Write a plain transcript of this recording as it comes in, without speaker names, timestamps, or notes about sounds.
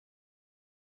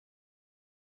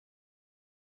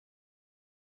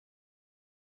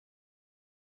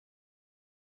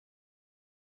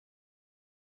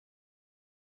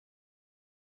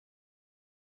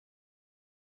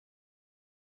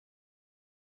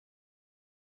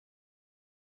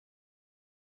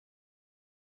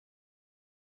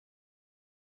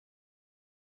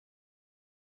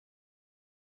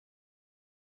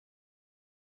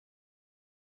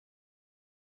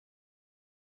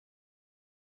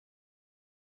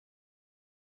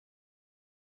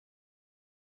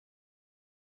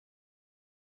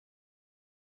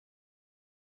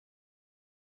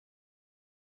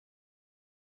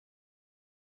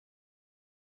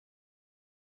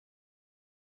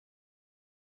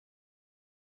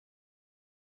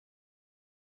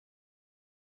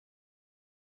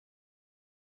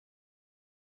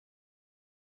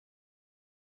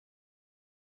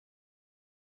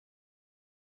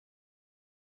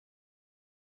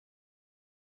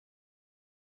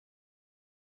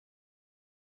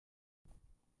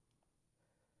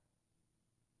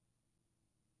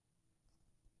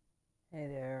Hey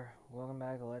there, welcome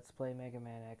back to Let's Play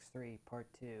MegaManX-III Part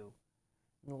 2. In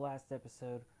the last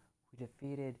episode, we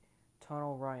defeated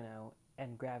Tunnel Rhino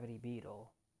and Gravity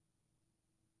Beetle.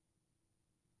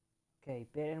 Okay,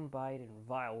 Bit and Bite and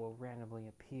Vile will randomly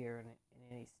appear in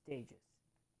any stages.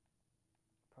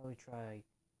 Probably try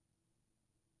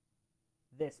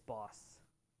this boss.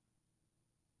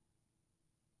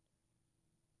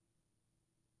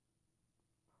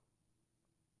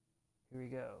 Here we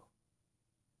go.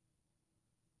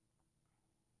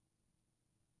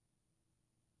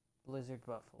 Blizzard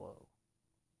Buffalo.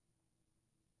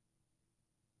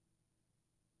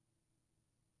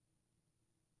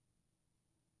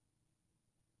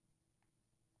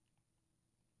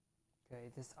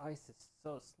 Okay, this ice is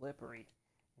so slippery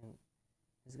and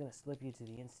is going to slip you to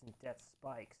the instant death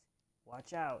spikes.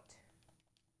 Watch out!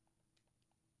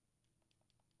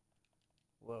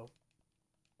 Whoa.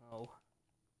 Oh.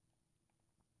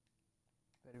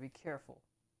 Better be careful.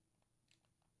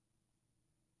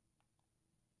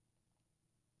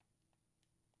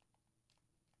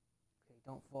 Okay,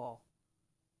 don't fall.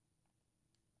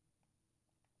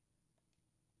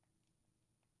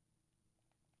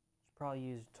 Should probably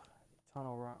use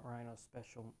Tunnel Rhino's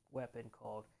special weapon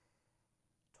called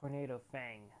Tornado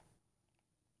Fang.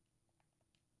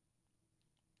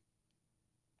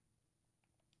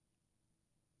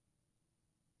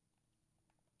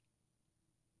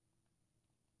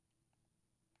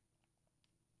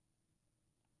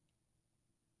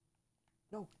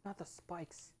 No, not the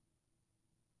spikes.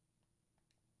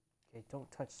 Okay,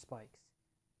 don't touch spikes.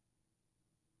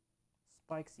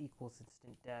 Spikes equals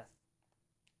instant death.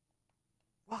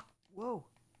 What? Whoa!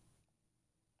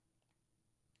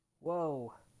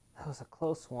 Whoa, that was a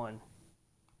close one.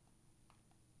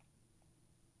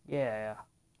 Yeah,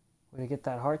 we're gonna get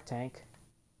that heart tank.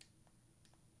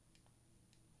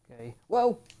 Okay,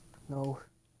 whoa! No.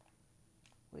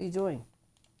 What are you doing?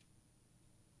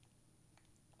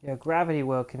 Yeah, Gravity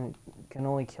Well can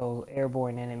only kill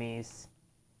airborne enemies.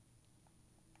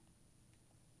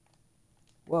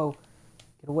 Whoa,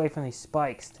 get away from these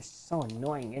spikes. They're so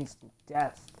annoying. Instant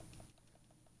death.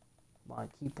 Come on,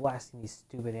 keep blasting these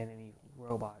stupid enemy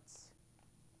robots.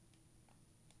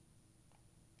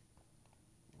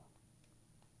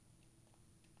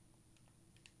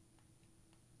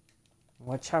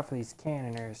 Watch out for these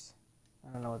cannoners.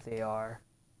 I don't know what they are,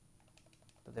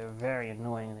 but they're very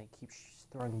annoying. They keep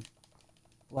throwing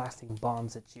blasting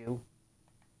bombs at you.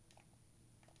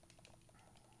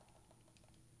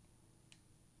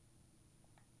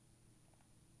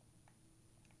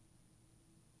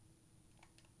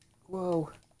 Whoa.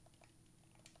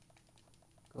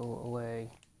 Go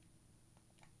away.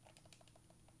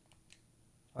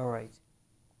 Alright.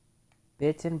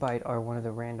 Bit and Bite are one of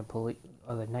the random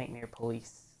the Nightmare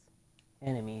Police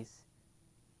enemies.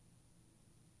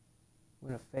 I'm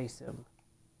gonna face them.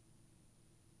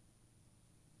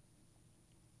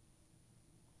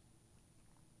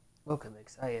 Welcome,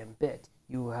 X. I am Bit.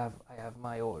 I have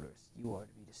my orders. You are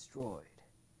to be destroyed.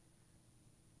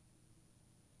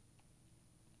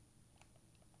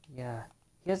 Yeah,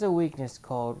 he has a weakness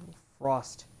called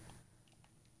Frost.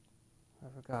 I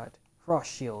forgot.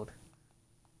 Frost Shield.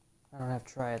 I don't have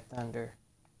Triad Thunder.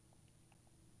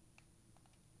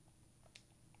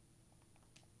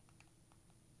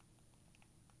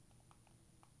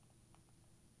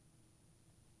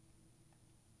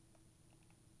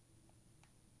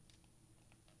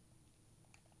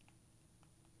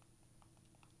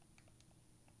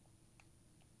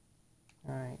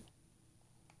 Alright.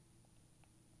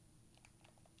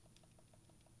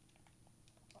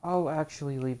 I'll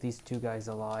actually leave these two guys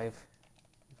alive,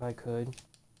 if I could.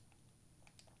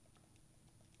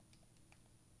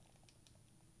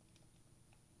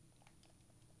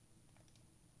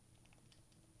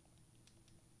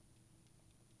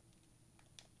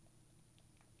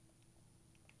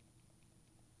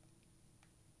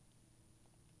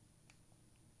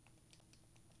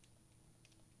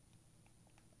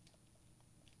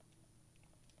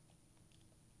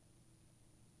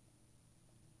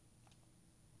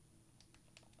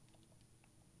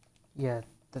 Yeah,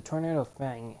 the Tornado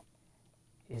Fang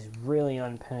is really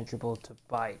unpenetrable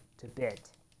to Bit,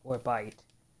 or Bite,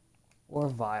 or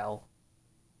Vile.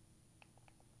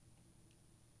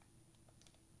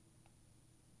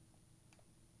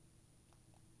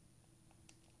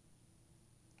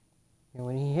 And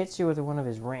when he hits you with one of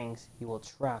his rings, he will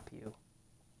trap you.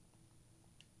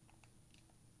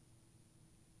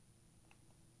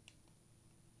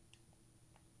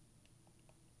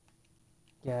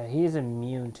 Yeah, he is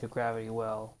immune to Gravity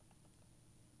Well.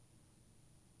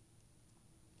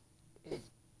 It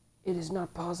is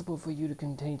not possible for you to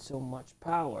contain so much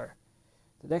power.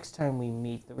 The next time we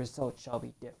meet, the result shall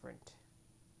be different.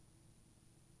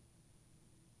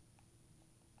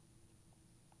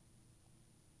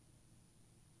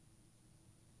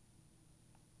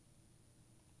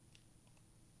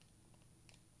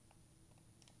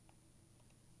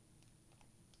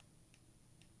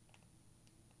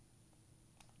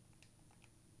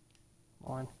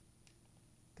 Come on.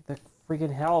 Get the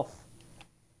freaking health.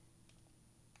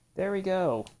 There we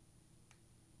go.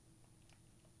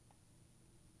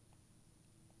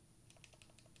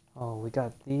 Oh, we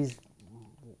got these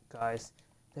guys.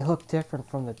 They look different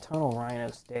from the tunnel rhino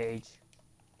stage.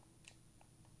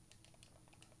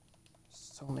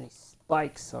 So many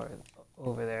spikes are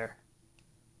over there.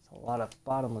 There's a lot of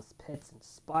bottomless pits and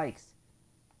spikes.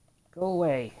 Go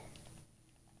away.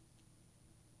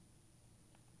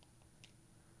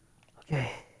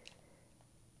 Okay.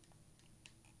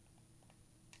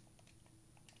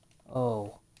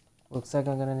 Oh, looks like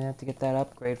I'm gonna have to get that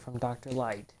upgrade from Dr.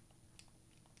 Light.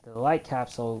 The light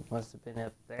capsule must have been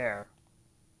up there.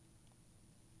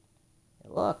 Hey,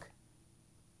 look.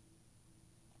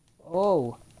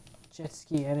 Oh, jet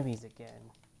ski enemies again.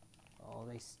 Oh,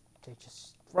 they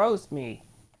just froze me.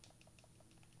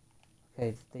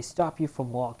 Okay, they stop you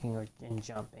from walking and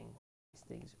jumping. These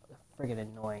things are friggin'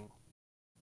 annoying.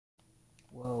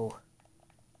 Whoa.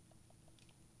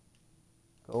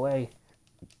 Go away.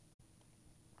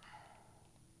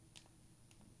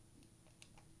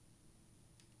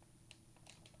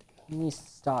 He needs to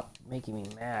stop making me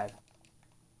mad.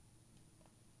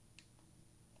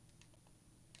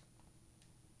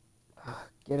 Ugh,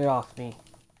 get it off me.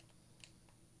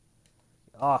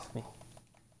 Get off me.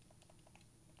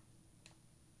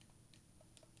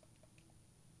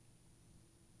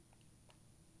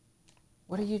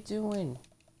 What are you doing?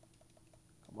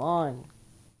 Come on.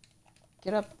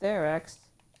 Get up there, X.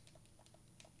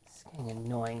 This is getting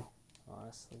annoying,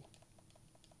 honestly.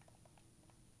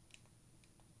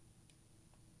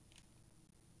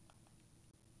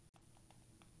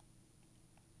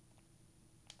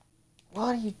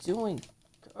 What are you doing?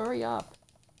 Hurry up.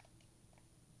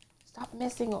 Stop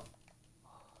missing. This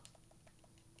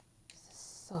is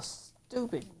so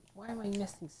stupid. Why am I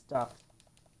missing stuff?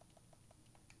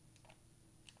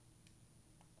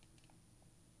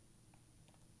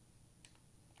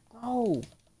 No.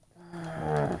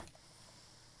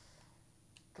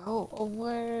 Go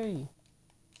away.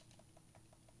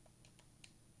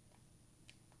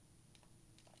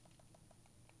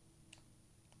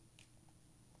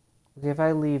 If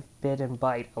I leave Bit and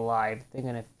Bite alive, they're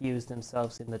going to fuse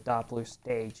themselves in the Doppler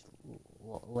Stage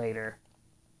later.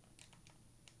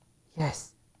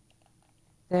 Yes.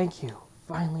 Thank you.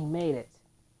 Finally made it.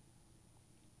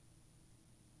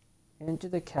 Enter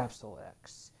the Capsule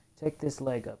X. Take this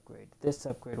leg upgrade. This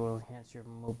upgrade will enhance your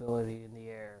mobility in the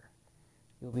air.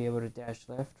 You'll be able to dash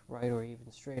left, right, or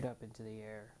even straight up into the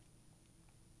air.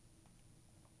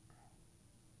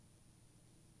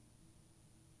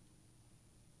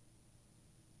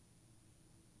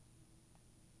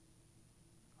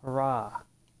 Hurrah.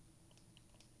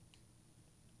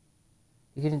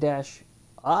 You can dash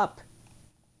up.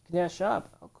 You can dash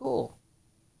up. Oh, cool.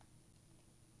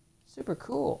 Super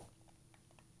cool.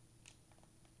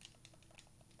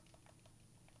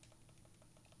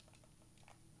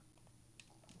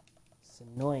 These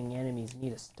annoying enemies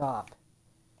need to stop.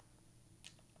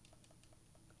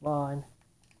 Come on.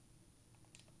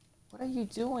 What are you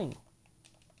doing?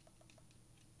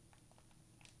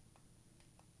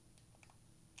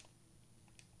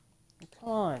 Come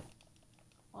on.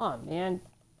 Come on, man.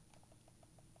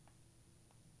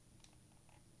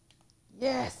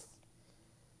 Yes!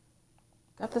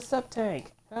 Got the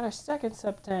sub-tank. Got a second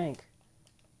sub-tank.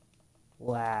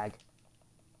 Lag.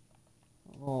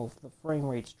 Oh, the frame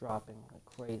rate's dropping like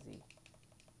crazy.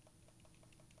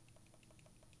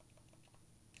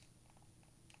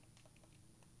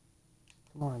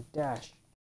 Come on, dash.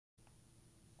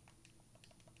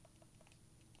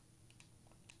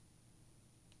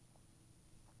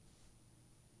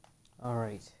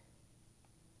 Alright.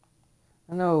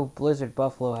 I know Blizzard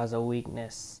Buffalo has a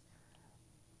weakness.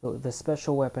 The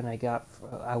special weapon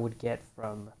I would get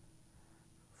from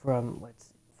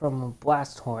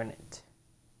Blast Hornet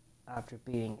after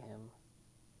beating him.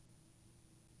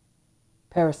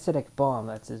 Parasitic Bomb,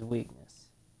 that's his weakness.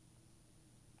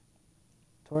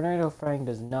 Tornado Fang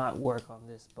does not work on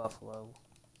this Buffalo.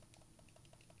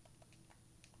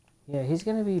 Yeah, he's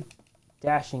gonna be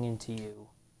dashing into you.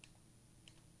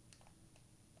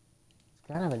 It's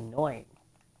kind of annoying.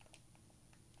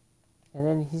 And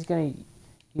then he's gonna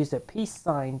use a peace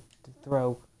sign to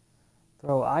throw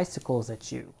icicles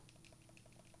at you.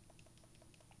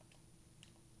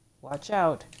 Watch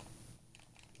out.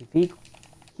 If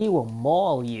he will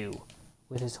maul you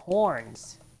with his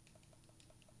horns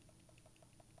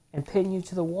and pin you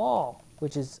to the wall,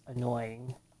 which is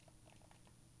annoying.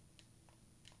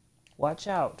 Watch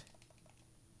out.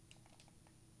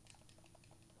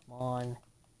 Come on.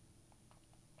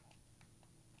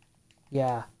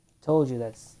 Yeah, told you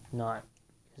that's not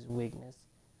his weakness.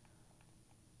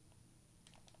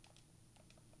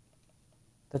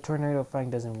 The tornado fang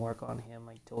doesn't work on him.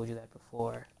 I told you that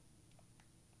before.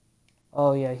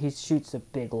 Oh yeah, he shoots a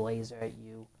big laser at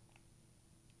you.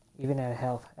 Even at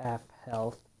half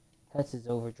health. That's his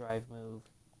overdrive move.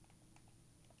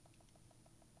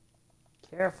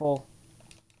 Careful.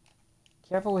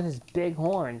 Careful with his big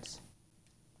horns.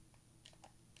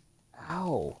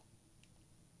 Ow.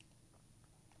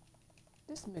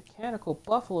 This mechanical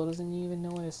buffalo doesn't even know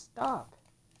where to stop.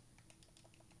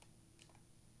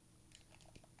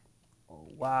 Oh,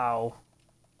 wow.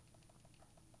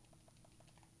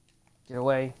 Get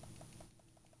away.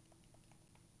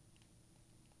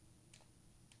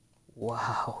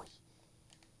 Wow.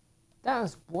 That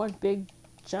was one big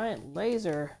giant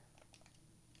laser.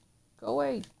 Go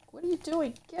away. What are you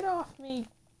doing? Get off me,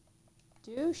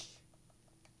 douche.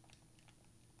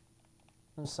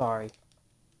 I'm sorry.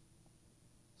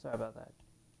 Sorry about that.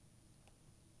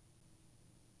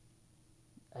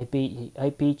 I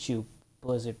beat you,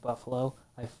 Blizzard Buffalo.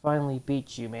 I finally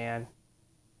beat you, man.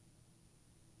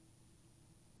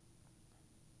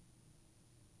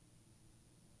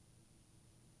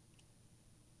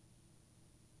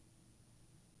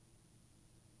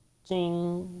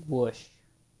 Ching, whoosh.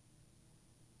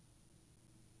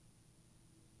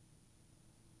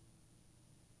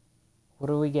 What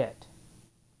do we get?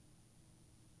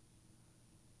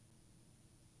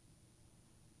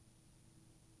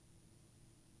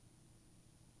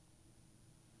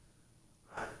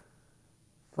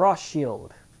 Frost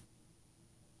Shield.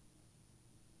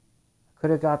 Could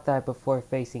have got that before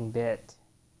facing Bit.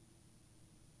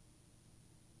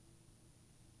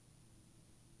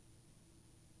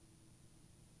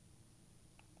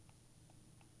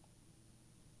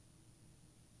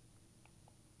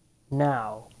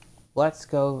 Now, let's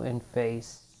go and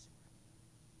face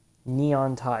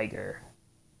Neon Tiger.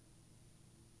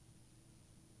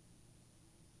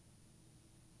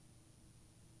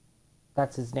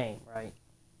 That's his name, right?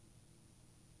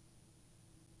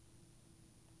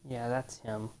 Yeah, that's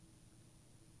him.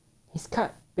 He's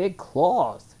got big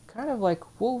claws, kind of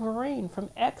like Wolverine from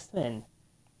X-Men.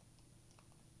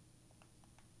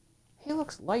 He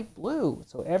looks light blue,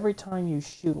 so every time you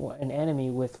shoot an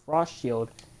enemy with Frost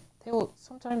Shield,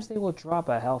 sometimes they will drop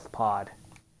a health pod.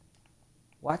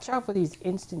 Watch out for these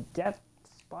instant death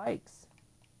spikes.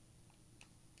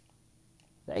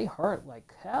 They hurt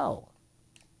like hell.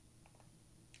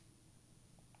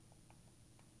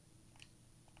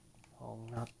 Oh,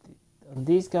 not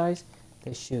these guys.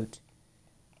 They shoot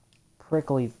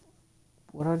prickly.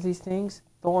 What are these things?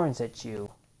 Thorns at you.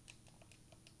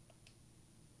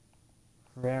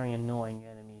 Very annoying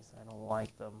enemies. I don't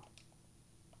like them.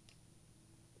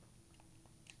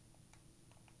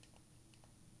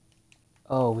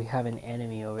 Oh, we have an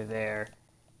enemy over there.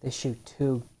 They shoot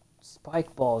two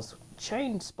spike balls,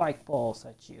 chain spike balls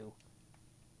at you.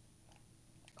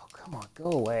 Oh, come on, go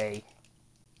away.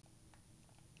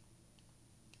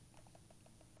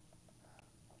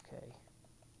 Okay.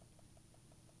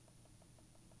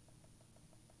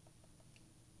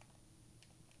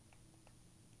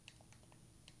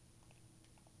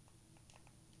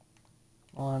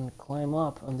 Come on, climb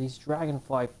up on these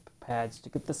dragonfly pads to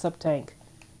get the sub-tank.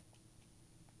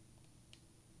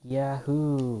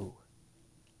 Yahoo!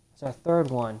 It's our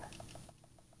third one.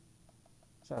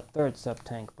 It's our third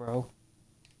sub-tank, bro.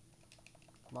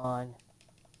 Come on.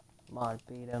 Come on,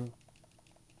 beat him.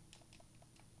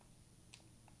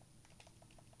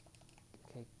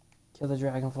 Okay, kill the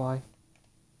dragonfly.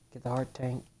 Get the heart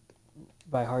tank.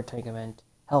 By heart tank I meant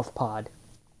health pod.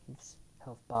 Oops,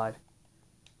 health pod.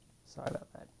 Sorry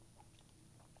about that.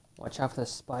 Watch out for the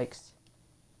spikes.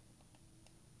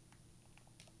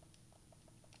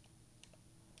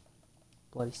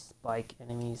 Bloody spike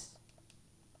enemies.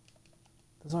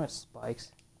 Those aren't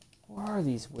spikes. What are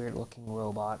these weird looking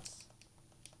robots?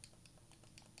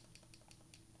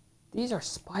 These are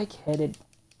spike-headed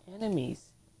enemies.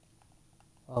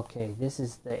 Okay, this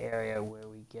is the area where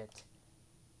we get...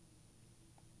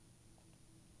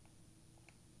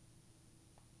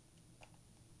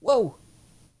 Whoa!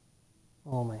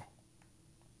 Oh my.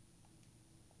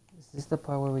 Is this the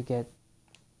part where we get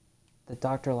the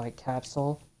Doctor-like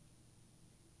capsule?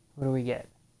 What do we get?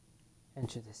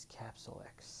 Enter this Capsule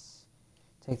X.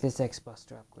 Take this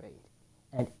X-Buster upgrade.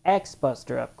 An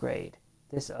X-Buster upgrade.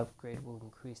 This upgrade will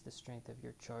increase the strength of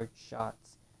your charged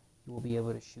shots. You will be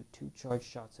able to shoot 2 charged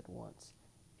shots at once.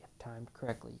 If timed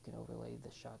correctly, you can overlay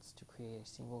the shots to create a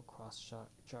single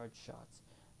charged shots.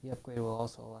 The upgrade will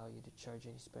also allow you to charge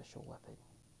any special weapon.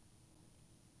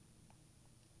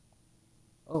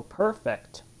 Oh,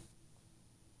 perfect!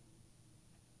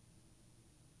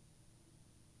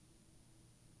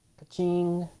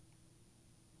 Ka-ching!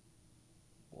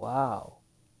 Wow.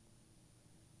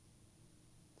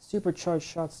 Supercharged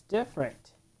shot's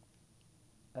different.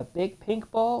 A big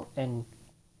pink ball and...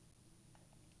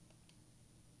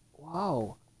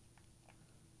 Wow.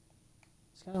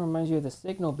 This kind of reminds you of the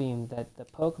signal beam that the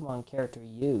Pokemon character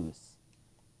use.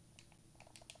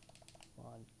 Come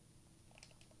on.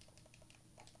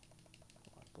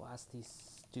 Come on, blast these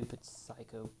stupid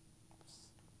psycho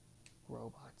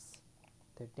robots.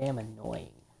 They're damn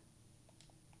annoying.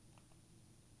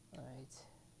 Alright.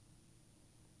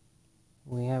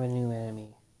 We have a new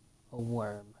enemy. A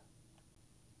worm.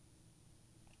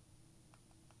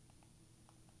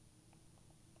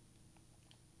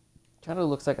 Kind of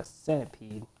looks like a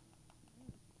centipede.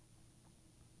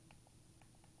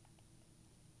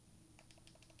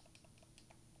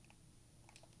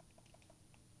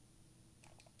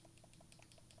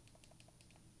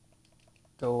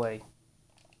 Go away.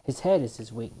 His head is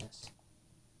his weakness.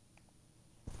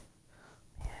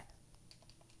 Man.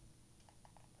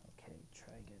 Okay,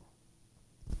 try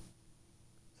again.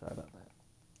 Sorry about that.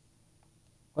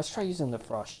 Let's try using the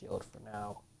frost shield for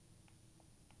now.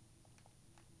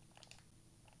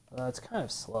 It's kind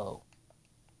of slow.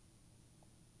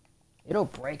 It'll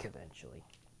break eventually.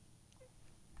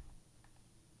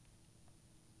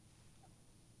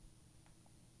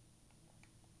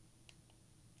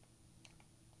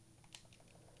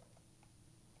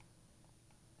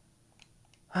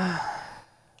 Come on.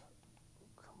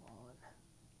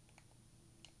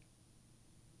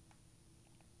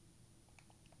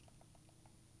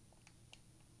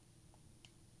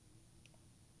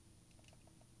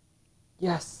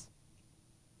 Yes.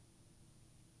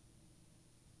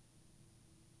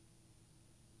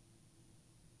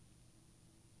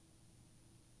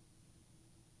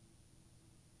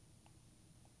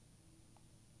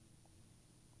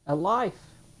 A life.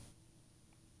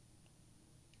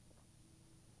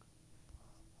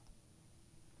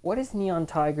 What is Neon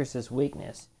Tigress'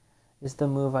 weakness? Is the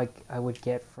move I would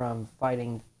get from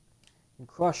fighting in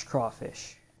Crush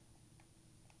Crawfish.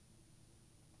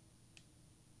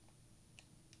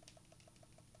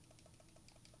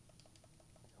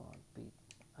 Come on, beat.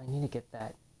 I need to get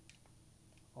that.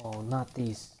 Oh, not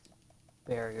these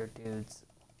barrier dudes.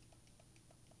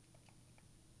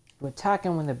 You attack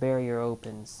him when the barrier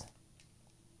opens.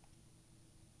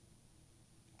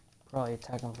 Probably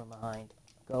attack him from behind.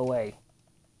 Go away.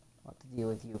 I'll have to deal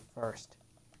with you first,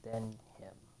 then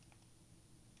him.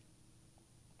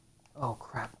 Oh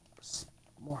crap,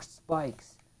 more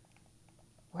spikes.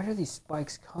 Where do these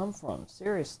spikes come from?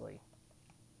 Seriously.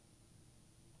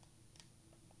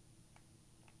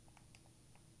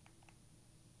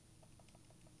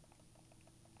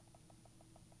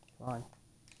 Come on.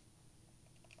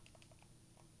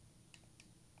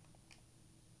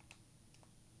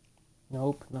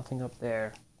 Nope, nothing up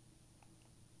there.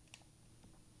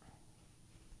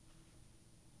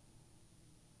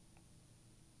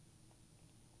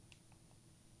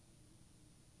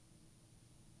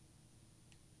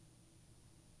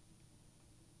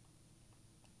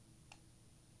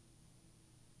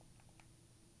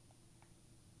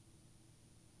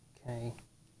 Okay.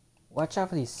 Watch out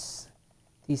for these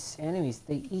enemies.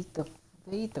 They eat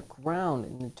the ground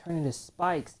and they turn into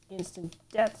spikes. Instant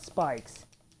death spikes.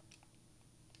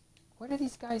 Where do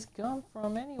these guys come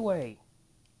from anyway?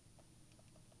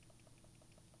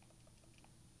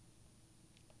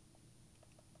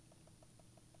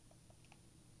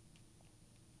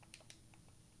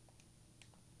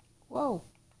 Whoa.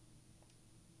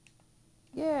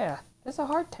 Yeah, there's a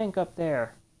heart tank up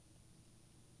there.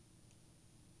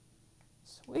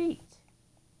 Sweet.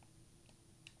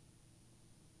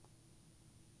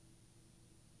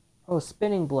 Oh,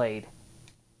 spinning blade.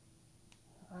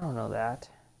 I don't know that.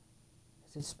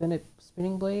 Is it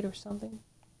spinning blade or something?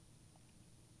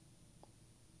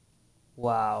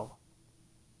 Wow.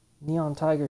 Neon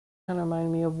Tiger kind of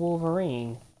reminded me of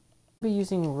Wolverine. He'll be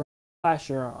using Red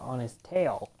Flasher on his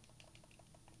tail,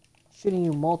 shooting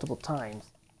you multiple times.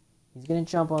 He's gonna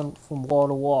jump on from wall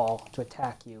to wall to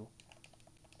attack you.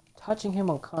 Touching him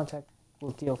on contact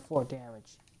will deal 4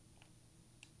 damage.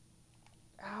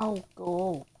 Ow!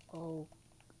 Go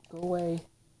away.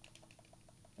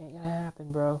 Ain't gonna happen,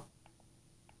 bro.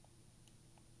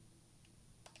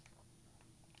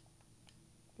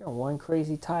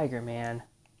 crazy tiger, man.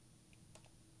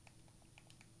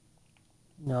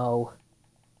 No.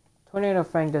 Tornado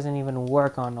Fang doesn't even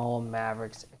work on all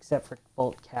Mavericks, except for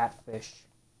Volt Catfish.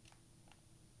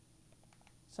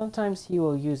 Sometimes he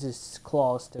will use his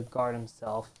claws to guard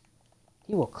himself.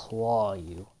 He will claw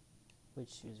you,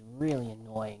 which is really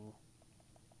annoying.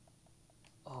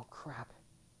 Oh, crap.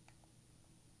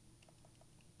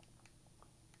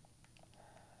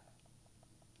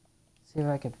 See if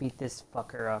I can beat this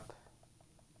fucker up.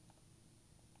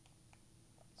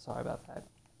 Sorry about that.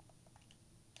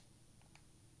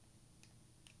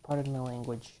 Pardon my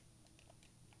language.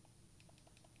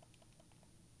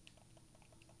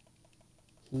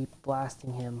 Keep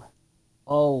blasting him.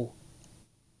 Oh.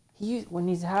 When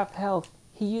he's half health,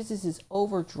 he uses his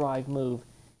overdrive move.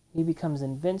 He becomes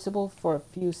invincible for a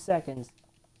few seconds.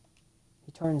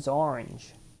 He turns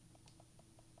orange.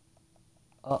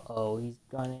 Uh-oh, he's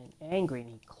gone angry and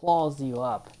he claws you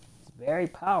up. It's very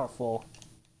powerful.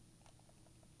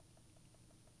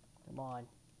 Come on.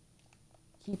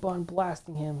 Keep on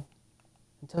blasting him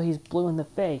until he's blue in the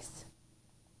face.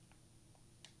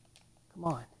 Come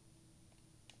on.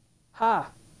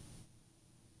 Ha!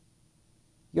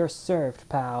 You're served,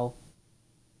 pal.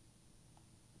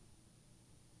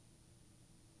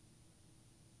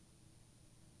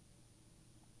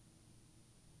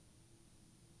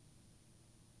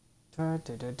 Dun,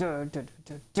 dun, dun, dun, dun,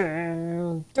 dun,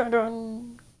 dun, dun,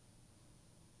 dun.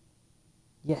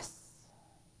 Yes.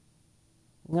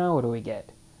 Now what do we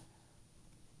get?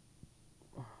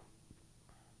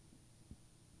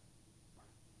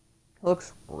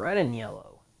 Looks red and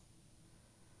yellow.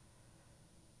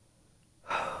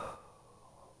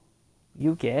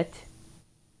 You get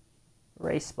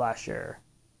Ray Splasher.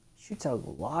 Shoots out a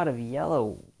lot of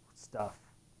yellow stuff.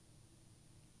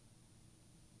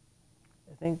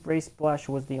 I think Ray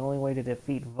Splasher was the only way to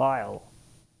defeat Vile.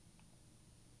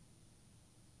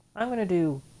 I'm gonna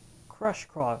do Crush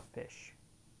Crawfish.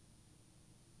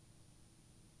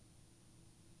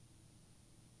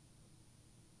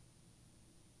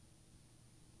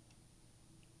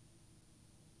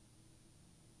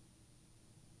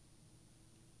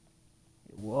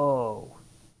 Whoa.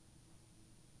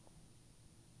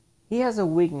 He has a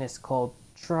weakness called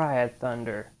Triad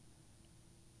Thunder.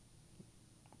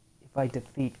 If I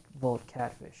defeat Volt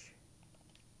Catfish.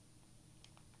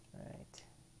 Alright.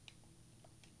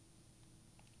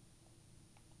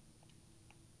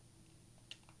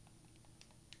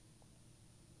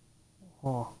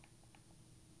 Oh.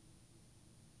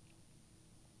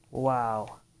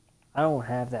 Wow. I don't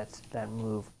have that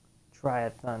move.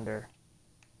 Triad Thunder.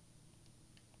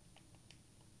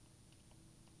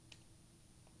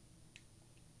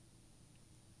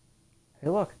 Hey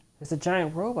look, there's a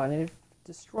giant robot and it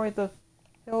destroyed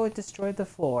the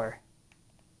floor.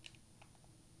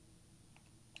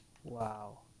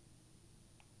 Wow.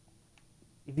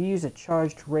 If you use a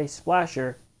charged ray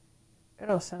splasher,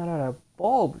 it'll send out a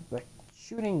bulb like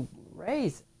shooting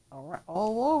rays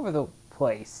all over the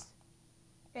place.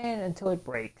 And until it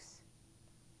breaks.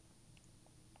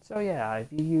 So yeah,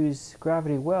 if you use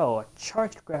gravity well, a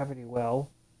charged gravity well,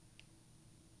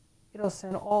 it'll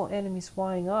send all enemies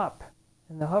flying up.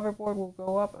 And the hoverboard will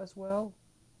go up as well.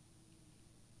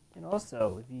 And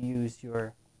also, if you use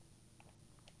your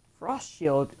frost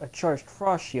shield, a charged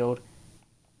frost shield,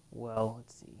 well,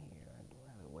 let's see here.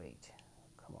 I have to wait.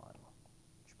 Come on.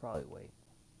 I should probably wait.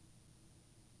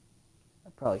 I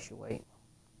probably should wait.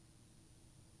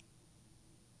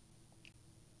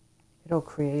 It'll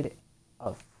create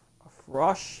a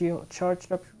frost shield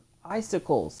charged up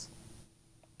icicles.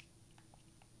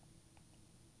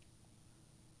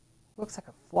 Looks like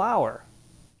a flower.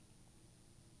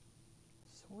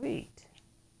 Sweet.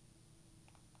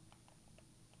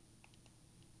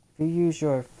 If you use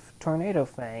your Tornado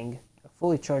Fang, a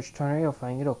fully charged Tornado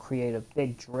Fang, it'll create a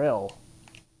big drill.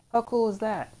 How cool is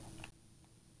that?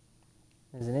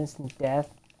 There's an instant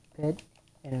death pit,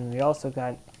 and we also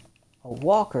got a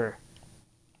walker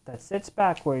that sits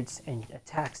backwards and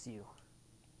attacks you.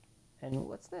 And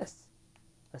what's this?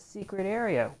 A secret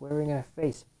area where we're going to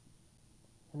face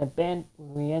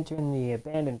we enter in the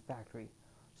abandoned factory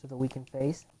so that we can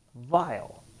face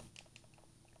Vile.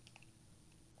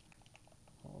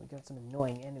 Oh, we got some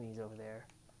annoying enemies over there.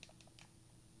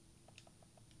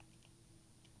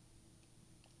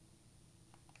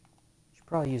 Should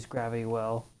probably use gravity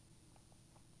well.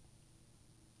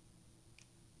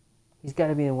 He's got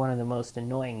to be one of the most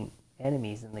annoying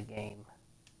enemies in the game.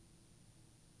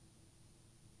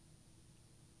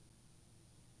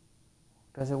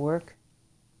 Does it work?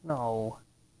 No.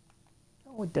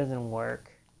 No, it doesn't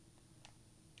work.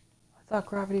 I thought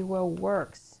gravity well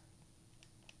works.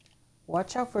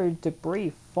 Watch out for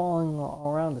debris falling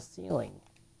around the ceiling.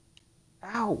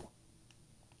 Ow!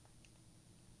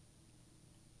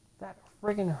 That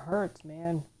friggin' hurts,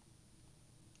 man.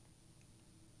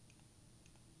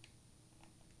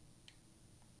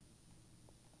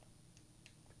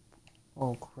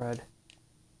 Oh, crud.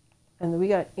 And we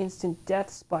got instant death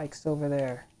spikes over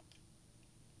there.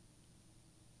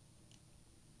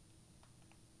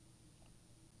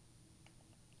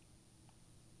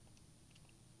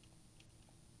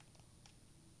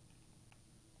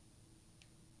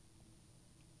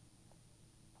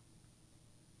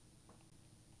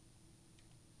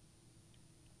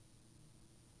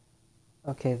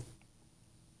 Okay.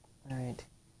 Alright.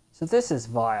 So this is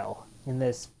Vile in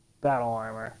this battle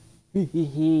armor. Hee hee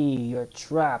hee, you're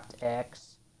trapped,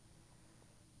 X.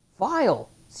 Vile!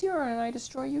 Sierra and I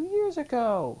destroyed you years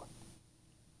ago!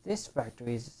 This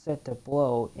factory is set to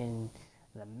blow in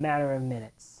a matter of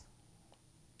minutes.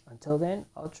 Until then,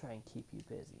 I'll try and keep you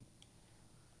busy.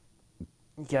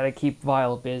 You gotta keep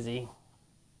Vile busy.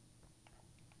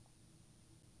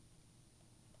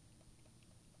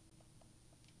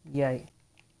 Yeah,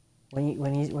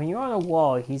 when you're on a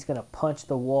wall, he's gonna punch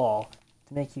the wall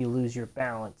to make you lose your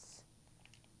balance.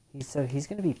 He's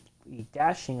gonna be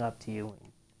dashing up to you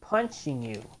and punching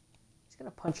you. He's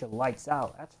gonna punch your lights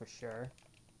out, that's for sure.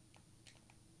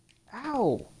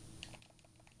 Ow!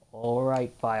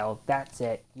 Alright, Vile, that's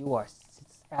it. You are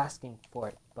asking for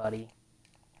it, buddy.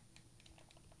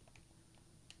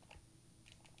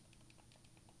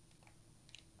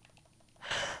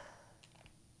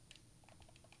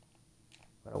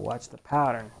 Gotta watch the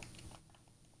pattern.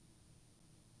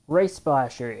 Ray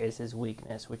Splasher is his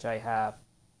weakness, which I have.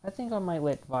 I think I might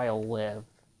let Vile live.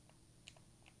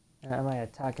 And I might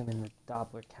attack him in the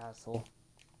Doppler Castle.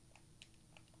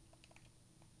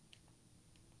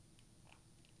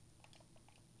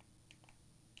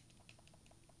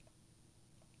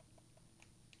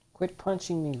 Quit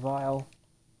punching me, Vile.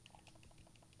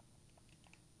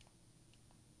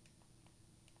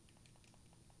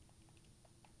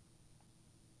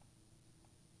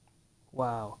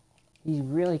 Wow, he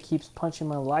really keeps punching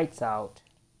my lights out.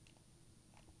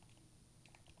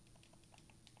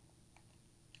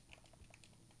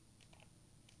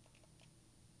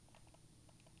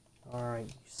 Alright,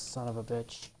 you son of a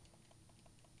bitch.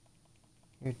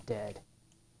 You're dead.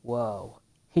 Whoa.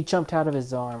 He jumped out of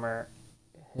his armor,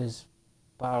 his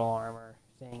battle armor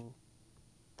thing.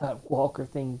 That Walker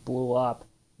thing blew up.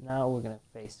 Now we're gonna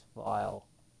face Vile.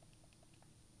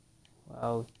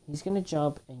 Well, he's gonna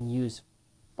jump and use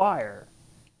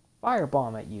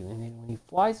firebomb at you, and then when he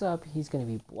flies up, he's gonna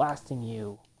be blasting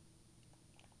you.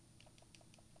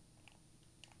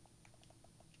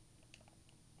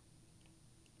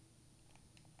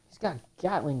 He's got a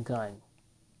Gatling gun.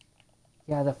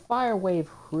 Yeah, the fire wave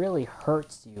really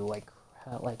hurts you like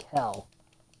hell.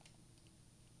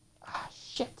 Ah,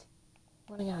 shit!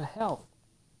 I'm running out of health.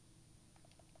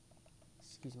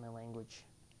 Excuse my language.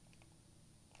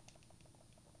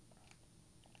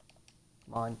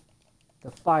 Come on.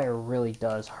 The fire really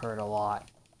does hurt a lot.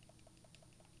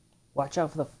 Watch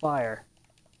out for the fire.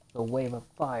 The wave of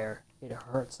fire. It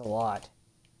hurts a lot.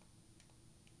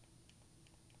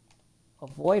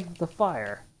 Avoid the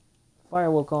fire. The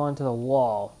fire will go onto the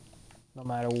wall, no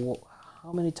matter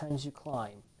how many times you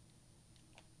climb.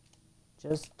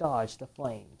 Just dodge the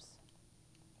flames.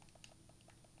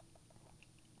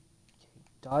 Okay,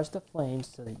 dodge the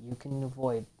flames so that you can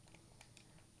avoid,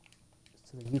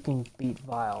 so that you can beat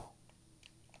Vile.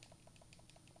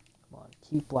 Come on,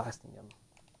 keep blasting him.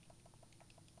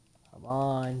 Come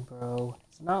on, bro.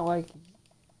 It's not like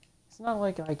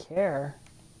I care.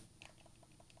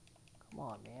 Come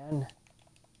on, man.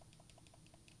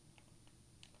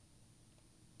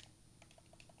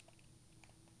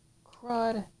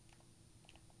 Crud.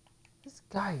 This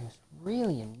guy is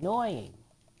really annoying.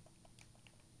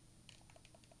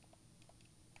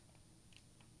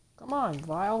 Come on,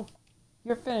 Vile.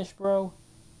 You're finished, bro.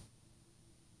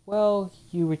 Well,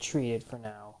 you retreated for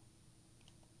now.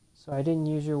 So I didn't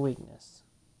use your weakness.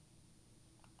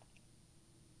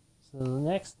 So the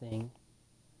next thing,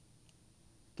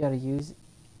 gotta use,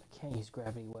 I can't use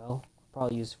gravity well.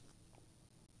 Probably use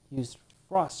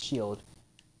frost shield.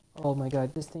 Oh my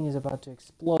god, this thing is about to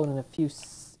explode in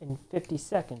 50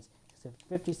 seconds. Because if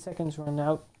 50 seconds run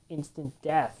out, instant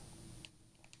death.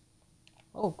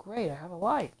 Oh great, I have a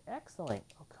life. Excellent.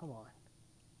 Oh come on.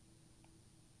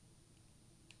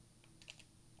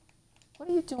 What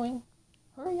are you doing?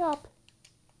 Hurry up.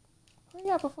 Hurry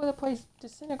up before the place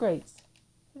disintegrates.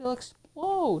 It'll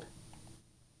explode.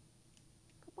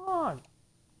 Come on.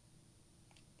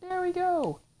 There we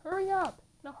go. Hurry up.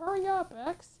 Now hurry up,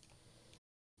 X.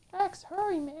 X,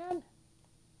 hurry, man!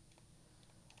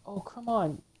 Oh, come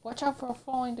on. Watch out for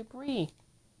falling debris.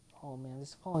 Oh, man,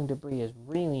 this falling debris is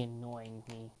really annoying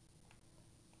me.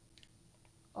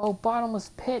 Oh,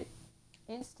 bottomless pit.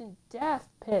 Instant death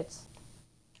pits.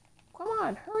 Come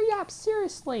on, hurry up,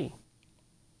 seriously.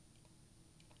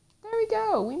 There we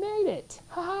go, we made it.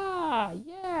 Haha,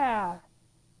 yeah.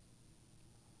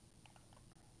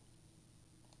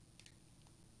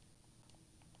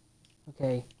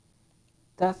 Okay,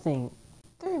 that thing,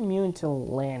 they're immune to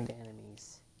land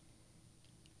enemies.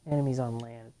 Enemies on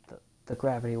land, the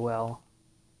gravity well.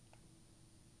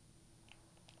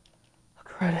 Oh,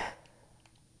 crud.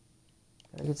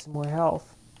 Gotta get some more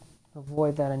health.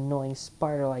 Avoid that annoying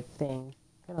spider-like thing.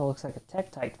 Kinda looks like a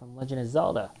Tektite from Legend of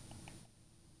Zelda.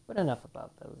 But enough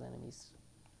about those enemies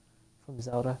from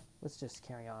Zelda. Let's just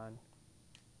carry on.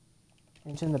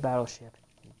 Enter the battleship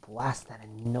and blast that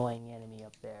annoying enemy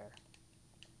up there.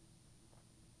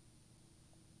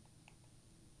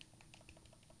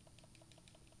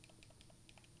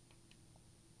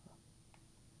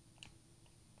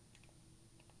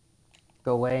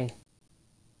 Go away.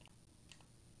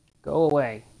 Go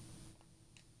away.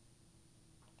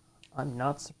 I'm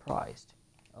not surprised.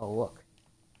 Oh, look.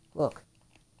 Look.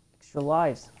 Extra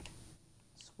lives.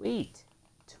 Sweet.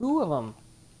 2 of them.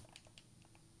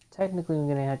 Technically, I'm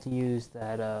going to have to use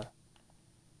that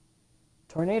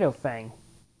tornado Fang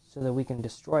so that we can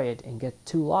destroy it and get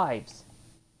 2 lives.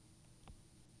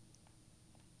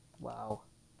 Wow.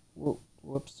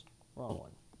 Whoops. Wrong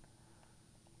one.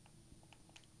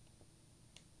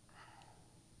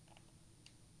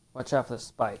 Watch out for the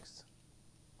spikes.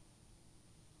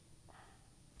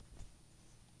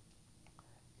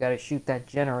 Gotta shoot that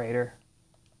generator.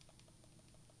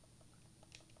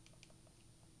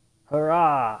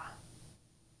 Hurrah!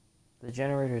 The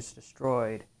generator's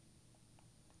destroyed.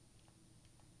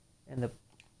 And the...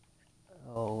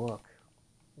 Oh, look.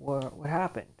 What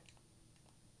happened?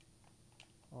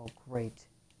 Oh, great.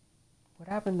 What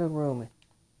happened to the room?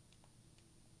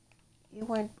 It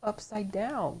went upside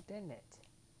down, didn't it?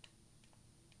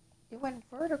 It went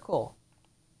vertical.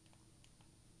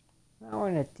 Now we're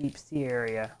in a deep sea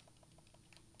area.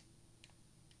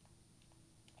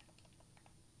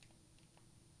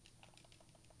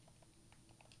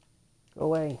 Go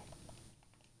away.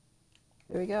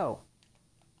 There we go.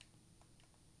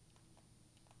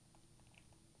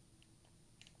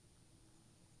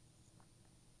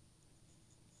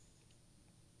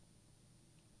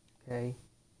 Okay.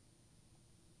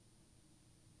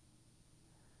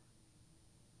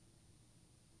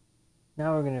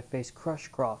 Now we're going to face Crush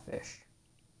Crawfish.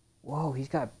 Whoa, he's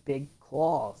got big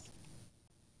claws.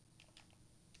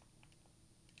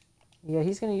 Yeah,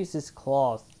 he's going to use his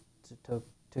claws to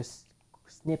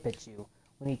snip at you.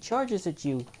 When he charges at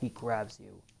you, he grabs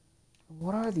you.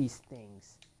 What are these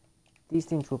things? These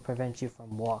things will prevent you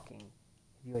from walking.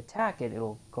 If you attack it,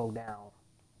 it'll go down,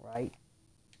 right?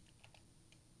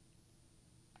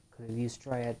 Could have used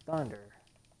Triad Thunder.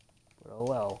 But oh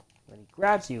well. When he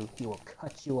grabs you, he will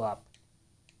cut you up.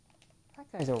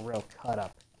 That guy's a real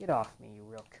cut-up. Get off me, you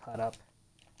real cut-up.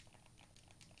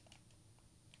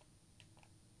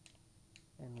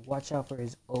 And watch out for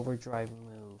his overdrive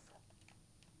move.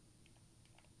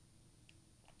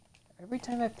 Every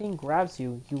time that thing grabs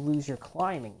you, you lose your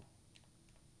climbing.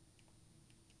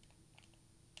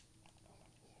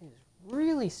 He is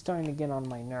really starting to get on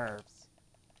my nerves.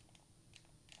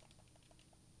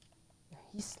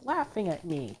 He's laughing at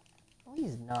me. No,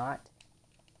 he's not.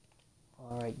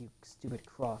 Alright, you stupid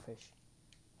crawfish.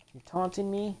 You're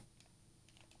taunting me?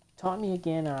 Taunt me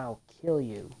again and I'll kill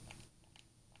you.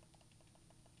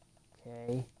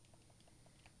 Okay.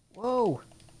 Whoa!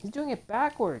 He's doing it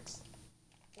backwards!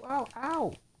 Wow,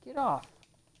 ow! Get off!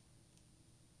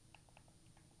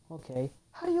 Okay.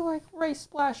 How do you like Ray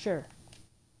Splasher?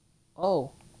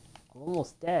 Oh, I'm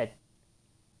almost dead.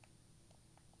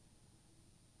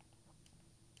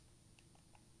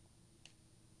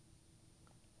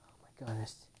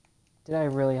 Goodness. Did I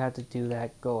really have to do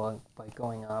that by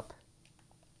going up?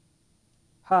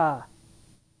 Ha!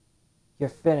 You're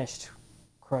finished,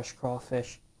 Crush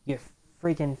Crawfish. You're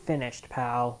freaking finished,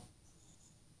 pal.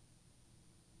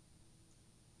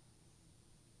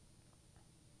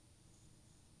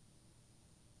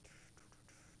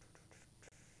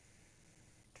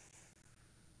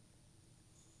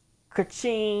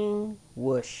 Ka-ching!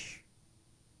 Whoosh.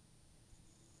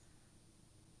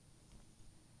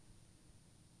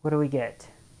 What do we get?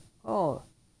 Oh,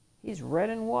 he's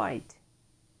red and white.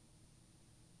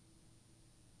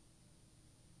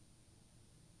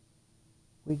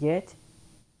 We get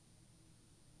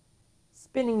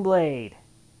Spinning Blade.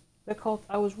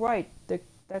 I was right. The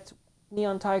That's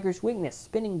Neon Tiger's weakness,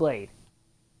 Spinning Blade.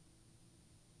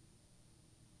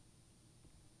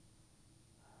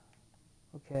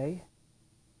 Okay.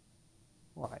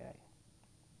 Why?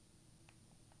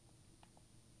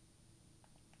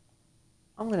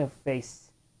 I'm gonna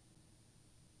face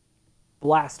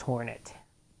Blast Hornet.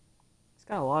 He's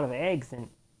got a lot of eggs in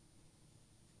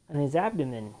his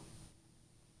abdomen.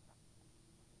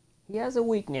 He has a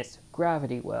weakness,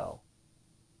 Gravity Well.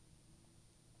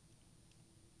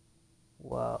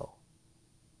 Whoa.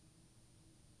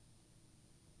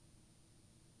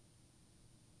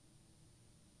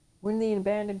 We're in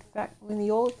the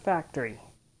old factory.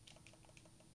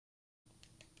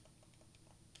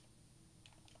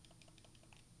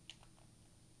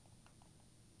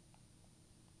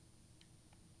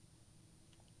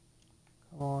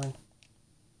 Come on.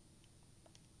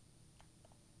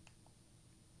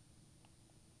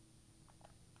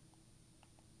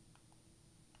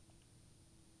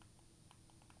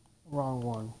 Wrong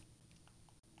one.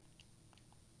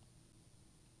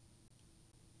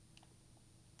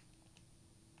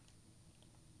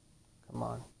 Come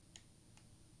on.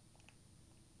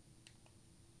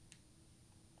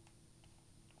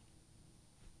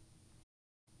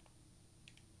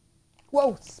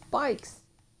 Whoa, spikes!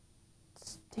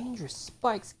 Dangerous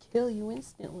spikes kill you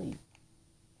instantly.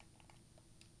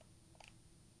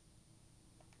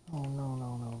 Oh,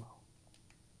 no.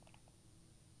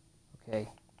 Okay.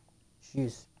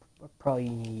 Probably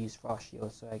need to use Frost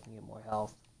Shield so I can get more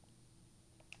health.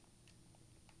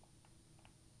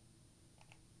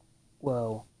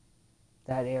 Whoa.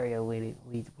 That area will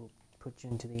put you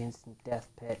into the instant death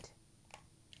pit.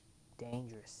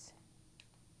 Dangerous.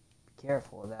 Be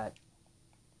careful of that.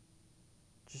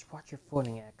 Just watch your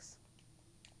footing, X.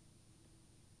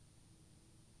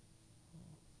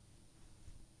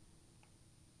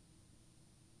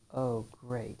 Oh,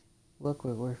 great. Look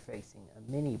what we're facing.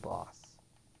 A mini-boss.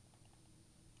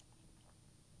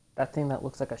 That thing that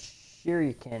looks like a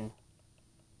shuriken.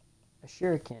 A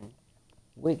shuriken.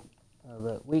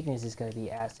 The weakness is going to be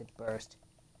Acid Burst.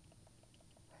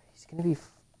 He's going to be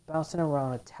bouncing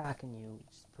around attacking you,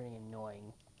 which is pretty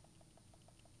annoying.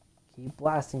 Keep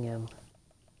blasting him.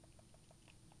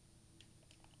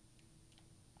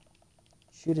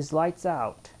 Shoot his lights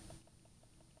out.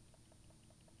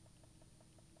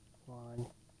 Come on.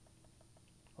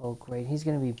 Oh, great. He's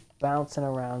going to be bouncing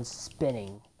around,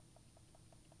 spinning.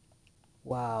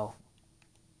 Wow.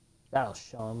 That'll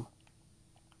show him.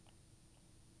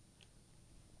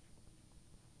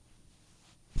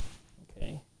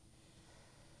 Okay.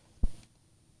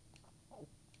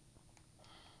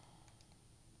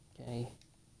 Okay.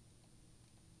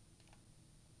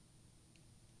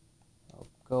 Oh,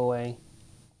 go away.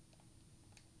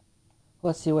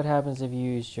 Let's see what happens if you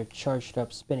use your charged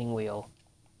up spinning wheel.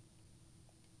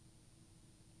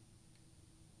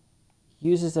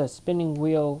 Uses a spinning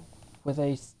wheel with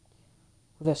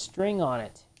a string on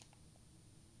it.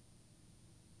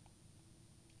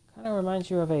 Kind of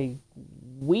reminds you of a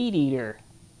weed eater.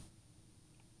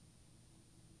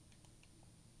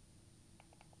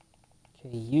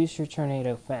 Okay, use your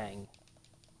tornado Fang.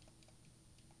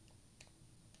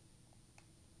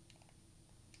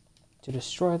 To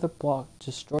destroy the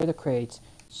crates,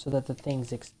 so that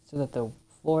the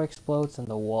floor explodes and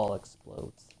the wall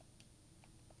explodes.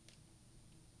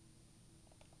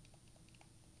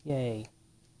 Yay!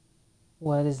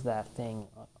 What is that thing?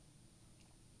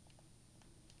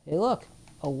 Hey, look,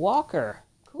 a walker.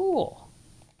 Cool.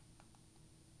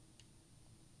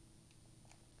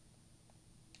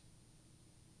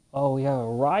 Oh, we have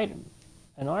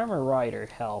an armor rider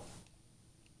health.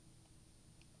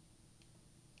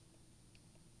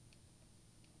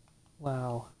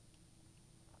 Wow.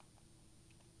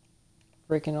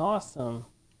 Freaking awesome.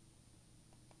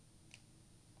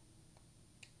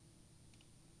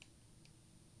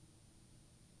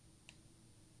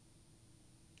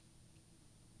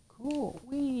 Cool.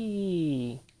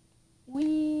 Wee.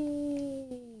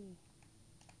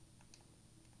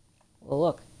 Well,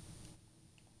 look.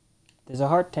 There's a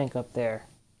heart tank up there.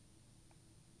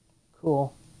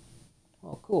 Cool.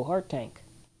 Oh, cool. Heart tank.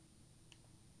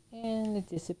 And it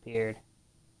disappeared.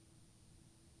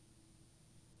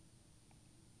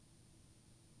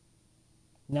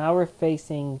 Now we're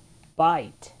facing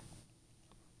Bite.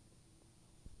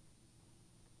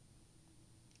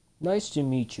 Nice to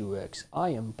meet you, X. I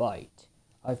am Bite.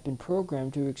 I've been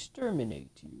programmed to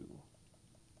exterminate you.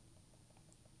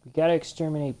 We gotta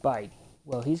exterminate Bite.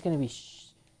 Well, he's gonna be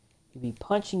he'll be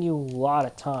punching you a lot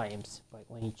of times, but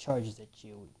when he charges at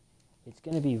you, it's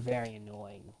gonna be very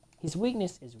annoying. His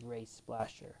weakness is Ray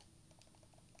Splasher.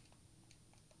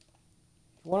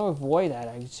 If you want to avoid that,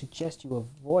 I would suggest you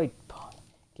avoid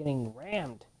getting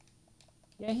rammed.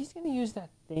 Yeah, he's going to use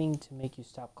that thing to make you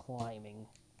stop climbing.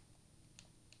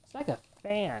 It's like a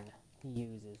fan he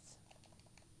uses.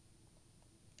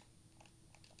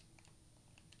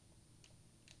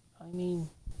 I mean,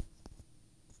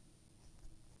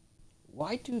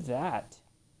 why do that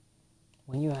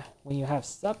when you have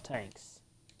sub-tanks?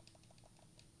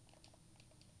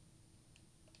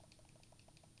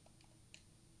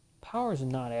 Power's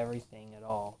not everything at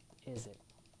all, is it?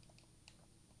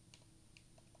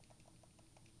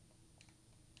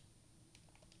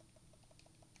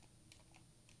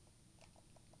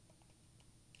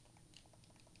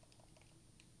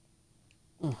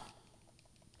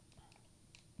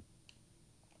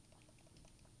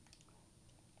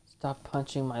 Stop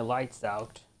punching my lights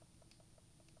out.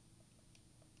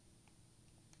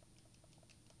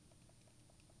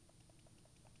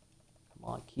 Come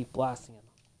on, keep blasting him.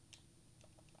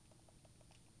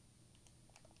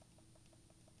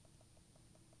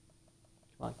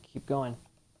 Come on, keep going.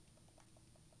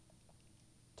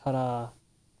 Ta-da!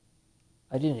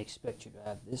 I didn't expect you to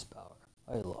have this power.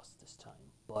 I lost this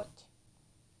time, but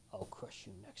I'll crush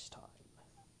you next time.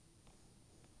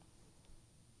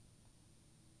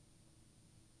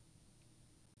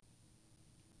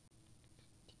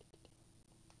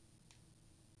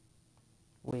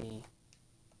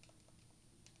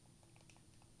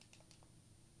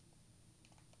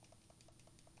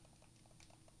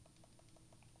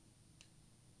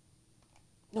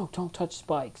 No, don't touch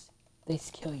spikes. They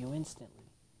kill you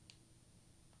instantly.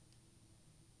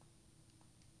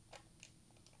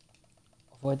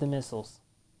 Avoid the missiles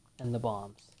and the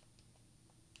bombs.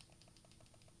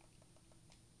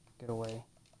 Get away.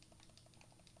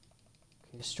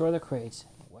 Okay, destroy the crates.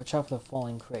 Watch out for the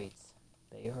falling crates.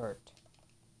 They hurt.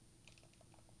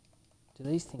 Do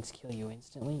these things kill you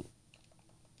instantly?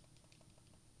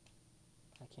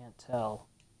 I can't tell.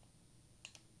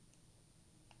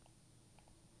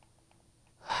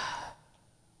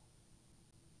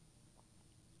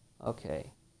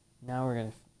 Okay, now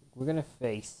we're gonna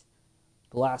face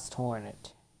Blast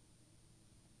Hornet.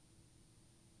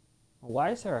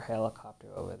 Why is there a helicopter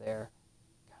over there?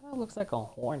 Kind of looks like a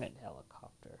Hornet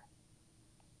helicopter.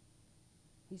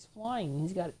 He's flying.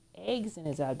 He's got eggs in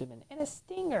his abdomen and a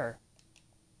stinger.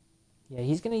 Yeah,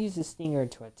 he's gonna use the stinger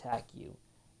to attack you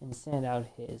and send out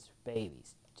his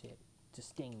babies to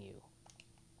sting you.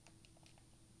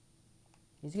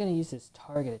 He's gonna use his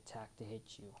target attack to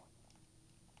hit you.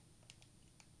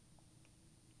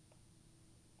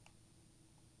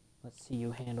 Let's see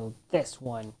you handle this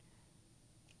one.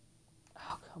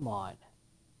 Oh, come on.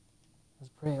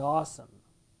 That's pretty awesome.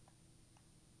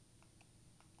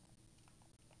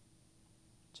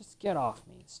 Just get off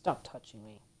me. Stop touching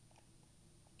me.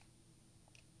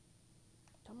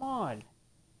 Come on.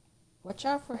 Watch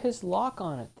out for his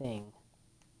lock-on it thing.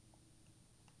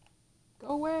 Go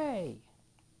away.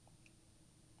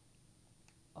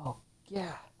 Oh,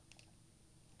 yeah.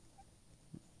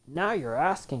 Now you're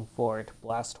asking for it,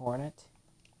 Blast Hornet.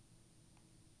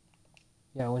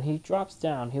 Yeah, when he drops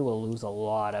down, he will lose a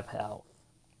lot of health.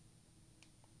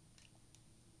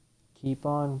 Keep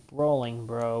on rolling,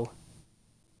 bro.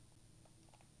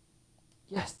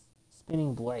 Yes,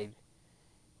 Spinning Blade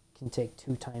can take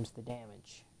 2 times the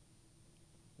damage.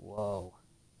 Whoa.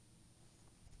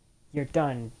 You're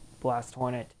done, Blast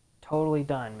Hornet. Totally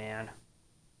done, man.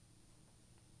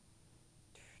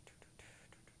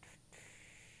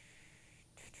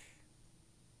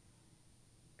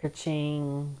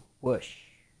 Ka-ching, whoosh.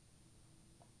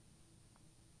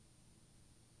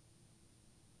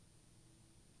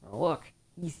 Oh, look,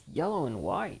 he's yellow and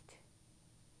white.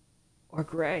 Or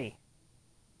gray.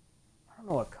 I don't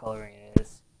know what coloring it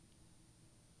is.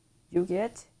 You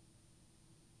get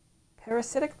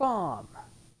Parasitic Bomb.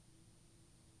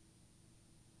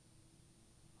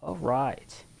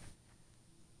 Alright.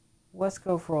 Let's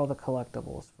go for all the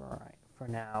collectibles for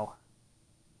now.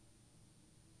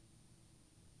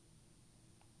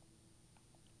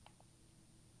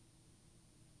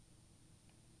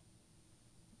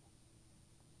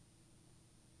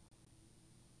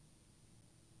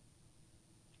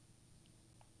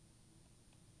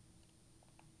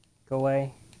 Go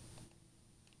away.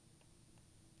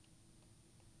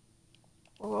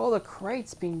 Oh, all the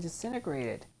crates being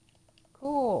disintegrated.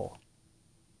 Cool.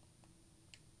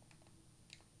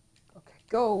 Okay,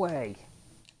 go away.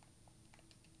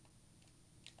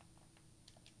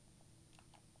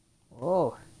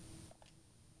 Whoa.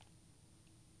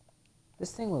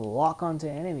 This thing will lock onto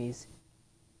enemies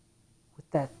with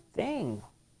that thing.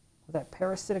 With that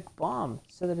parasitic bomb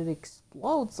so that it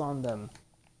explodes on them,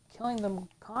 killing them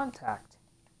with contact.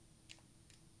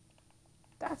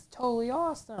 That's totally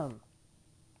awesome.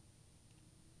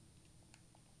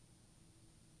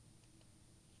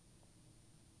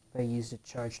 If I used a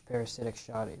charged parasitic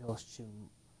shot, it'll shoot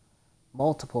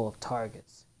multiple of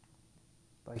targets.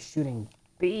 By shooting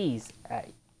bees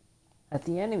at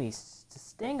the enemies to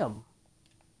sting them.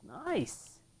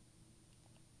 Nice.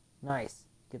 Nice.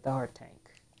 Get the heart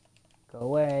tank. Go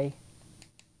away.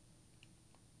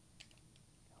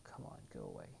 Oh, come on,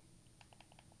 go away.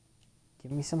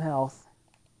 Give me some health.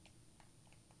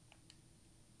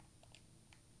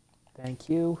 Thank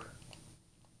you.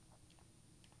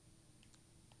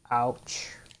 Ouch.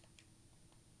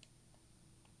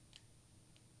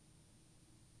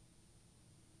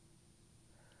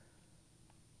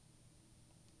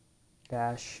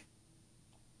 Dash.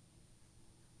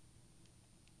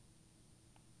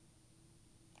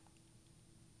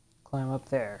 Climb up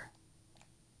there.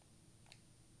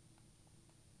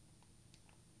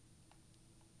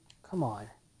 Come on.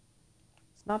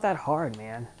 It's not that hard,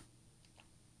 man.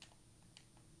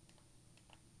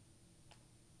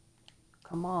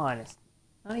 Come on. It's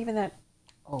not even that...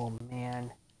 Oh,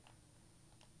 man.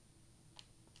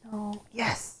 No.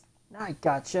 Yes! Now I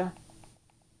gotcha.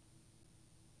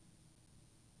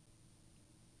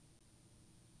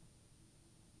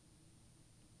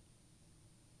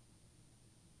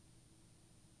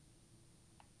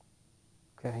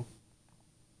 Okay.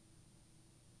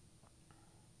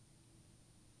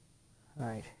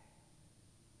 Alright.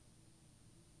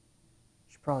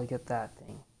 Should probably get that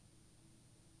thing.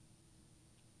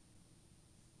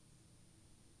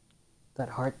 That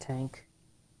heart tank.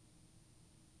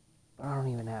 But I don't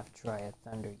even have Triad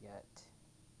Thunder yet.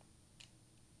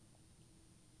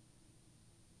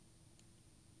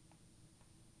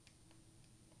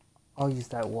 I'll use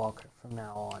that walker from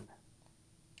now on.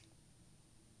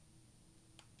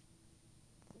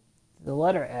 The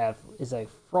letter F is a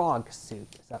frog suit.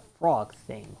 It's a frog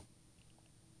thing.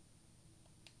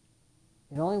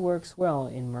 It only works well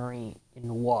in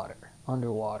water,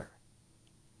 underwater.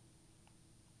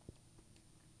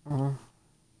 Come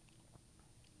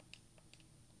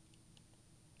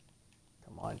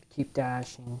on, keep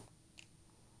dashing.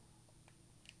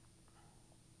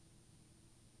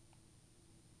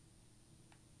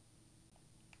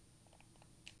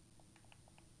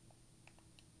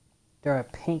 There are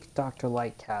pink Dr.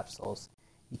 Light capsules.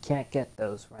 You can't get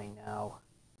those right now.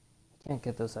 You can't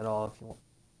get those at all if you want.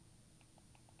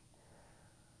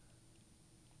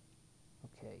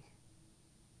 Okay.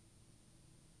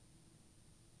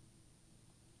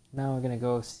 Now we're going to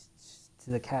go to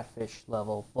the catfish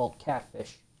level. Vault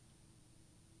catfish.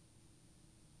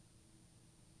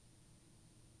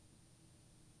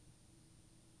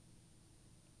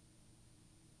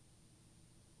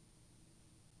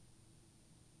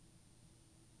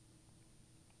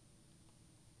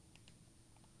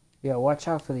 Yeah, watch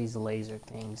out for these laser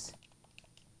things.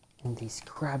 And these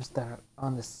crabs that are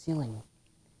on the ceiling.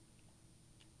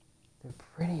 They're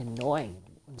pretty annoying.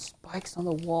 When spikes on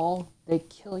the wall, they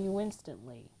kill you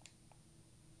instantly.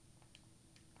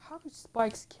 How do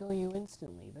spikes kill you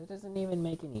instantly? That doesn't even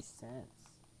make any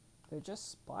sense. They're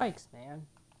just spikes, man.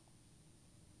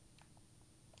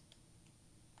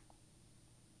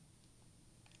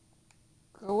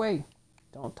 Go away.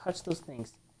 Don't touch those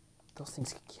things. Those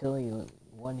things can kill you in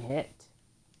one hit.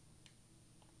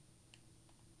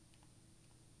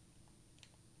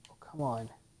 Oh, come on.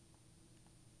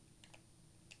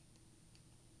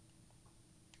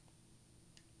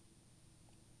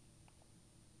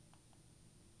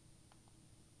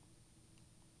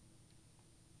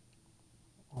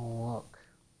 Oh, look.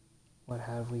 What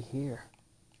have we here?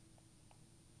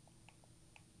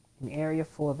 An area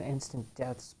full of instant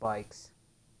death spikes.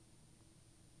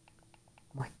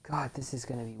 My God, this is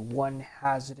going to be one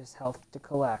hazardous health to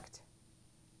collect.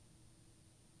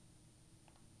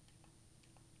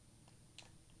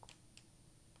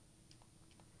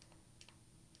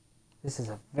 This is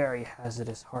a very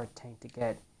hazardous heart tank to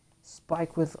get.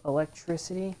 Spike with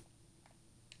electricity?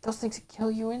 Those things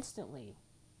kill you instantly.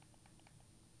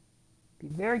 Be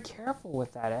very careful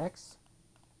with that, X.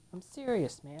 I'm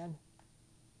serious, man.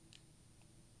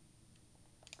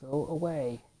 Go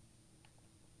away.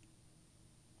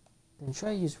 Then should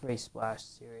I use Ray Splash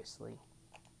seriously?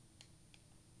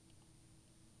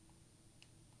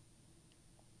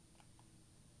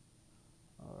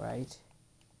 Alright.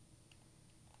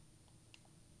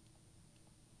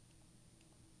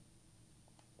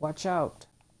 Watch out.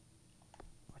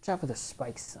 Watch out for the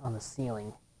spikes on the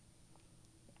ceiling.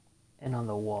 And on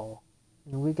the wall.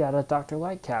 And we got a Dr.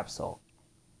 Light capsule.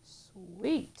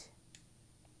 Sweet.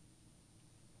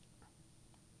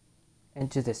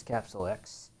 Enter this capsule,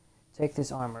 X. Take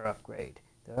this armor upgrade.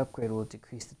 The upgrade will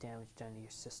decrease the damage done to your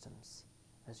systems.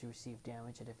 As you receive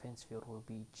damage, a defense field will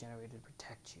be generated to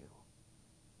protect you.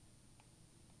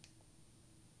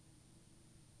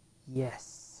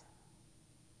 Yes.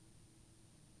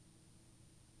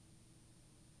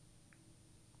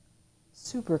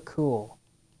 Super cool.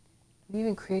 It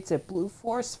even creates a blue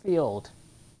force field.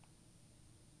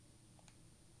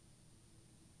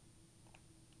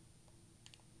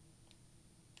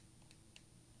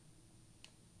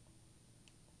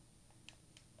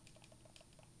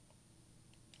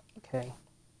 Okay.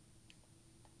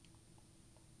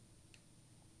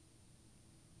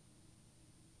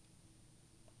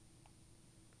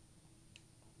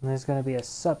 And there's going to be a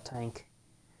sub-tank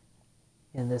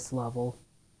in this level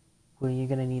where you're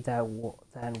going to need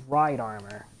that ride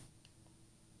armor.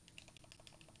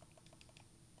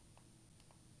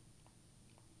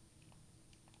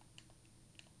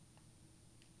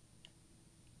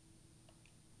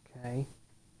 Okay.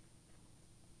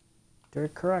 Do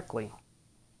it correctly.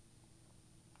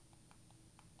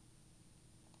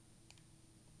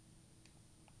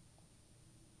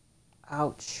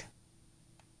 Ouch.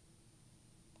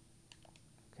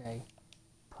 Okay.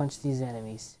 Punch these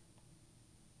enemies.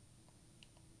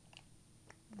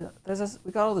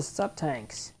 We got all the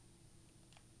sub-tanks.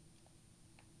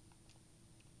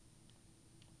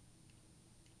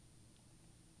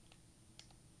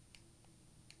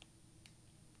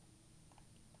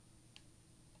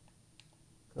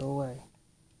 Go away.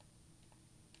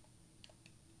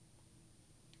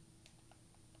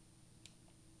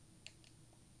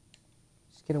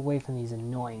 Just get away from these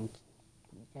annoying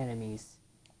enemies.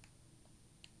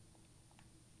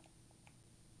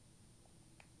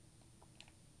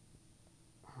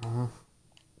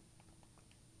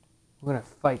 We're gonna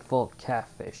fight Volt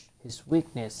Catfish. His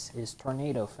weakness is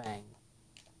Tornado Fang.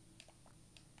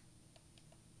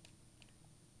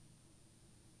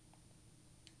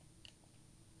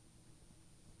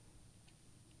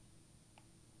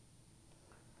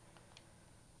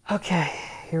 Okay,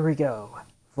 here we go.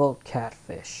 Volt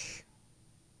Catfish.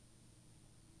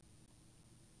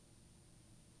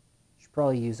 Should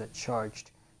probably use a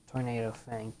charged Tornado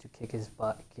Fang to kick his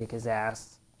butt, kick his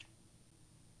ass.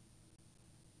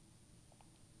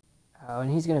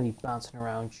 And he's going to be bouncing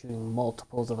around shooting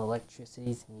multiples of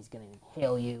electricities, and he's going to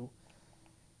inhale you,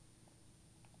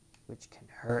 which can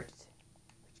hurt,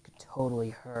 which could totally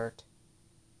hurt.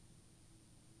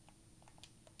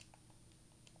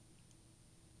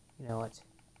 You know what?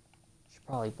 Should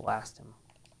probably blast him.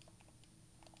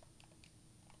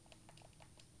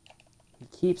 He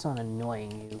keeps on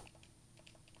annoying you.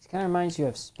 This kind of reminds you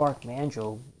of Spark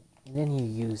Mandrill, and then you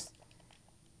use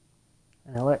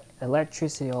an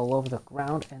electricity all over the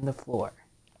ground and the floor.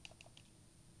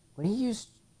 When he used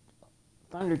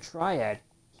Thunder Triad,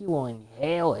 he will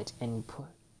inhale it and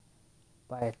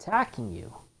by attacking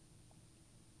you.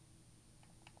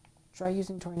 Try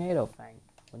using Tornado Fang.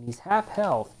 When he's half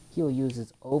health, he'll use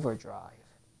his overdrive.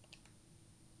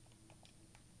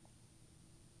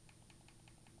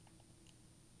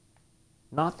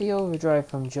 Not the overdrive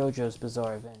from JoJo's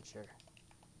Bizarre Adventure.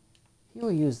 He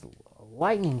will use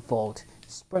lightning bolt,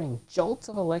 spreading jolts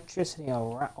of electricity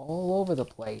all over the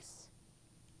place.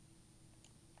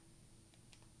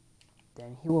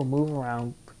 Then he will move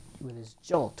around with his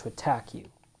jolt to attack you.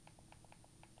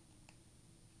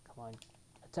 Come on,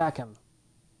 attack him.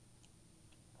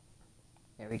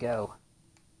 There we go.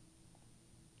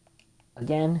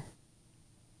 Again.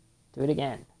 Do it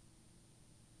again.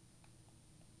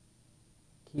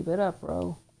 Keep it up,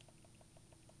 bro.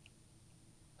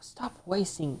 Stop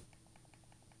wasting.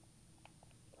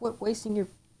 Quit wasting your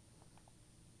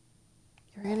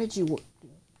energy.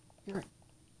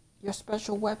 Your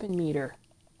special weapon meter.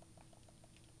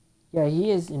 Yeah,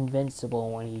 he is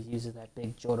invincible when he uses that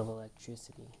big jolt of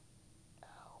electricity.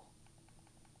 Ow.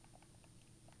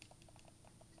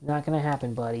 Not gonna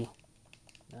happen, buddy.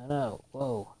 No.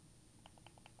 Whoa.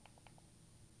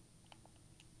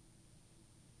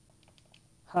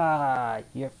 Ha!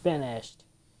 You're finished.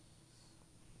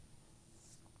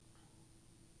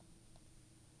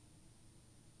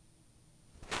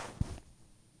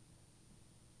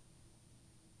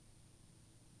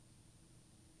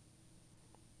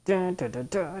 Dun, dun, dun,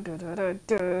 dun, dun, dun, dun,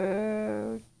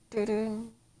 dun, dun,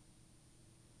 dun.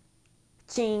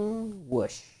 Ching,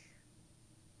 whoosh.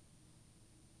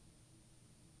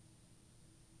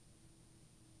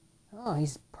 Oh,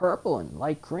 he's purple and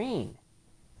light green.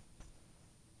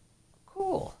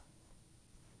 Cool.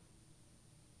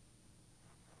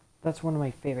 That's one of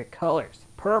my favorite colors.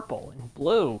 Purple and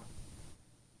blue.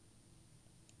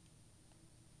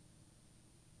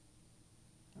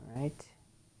 Alright.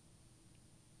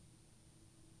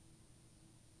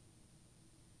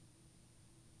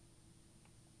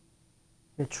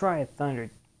 The Triad Thunder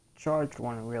charged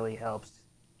one really helps.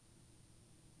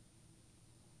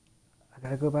 I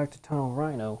gotta go back to Tunnel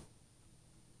Rhino.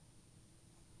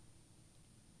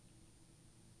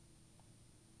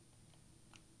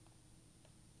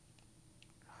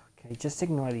 Okay, just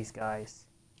ignore these guys.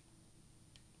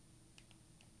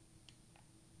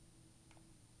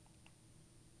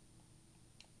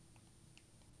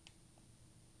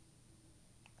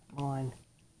 Come on.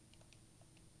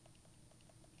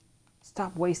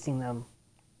 Stop wasting them.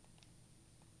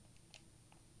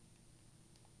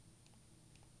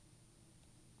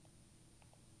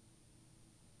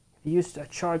 If you use a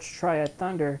charged Triad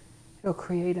Thunder, it'll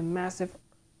create a massive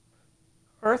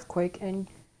earthquake and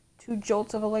 2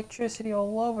 jolts of electricity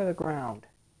all over the ground.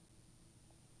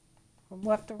 From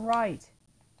left to right.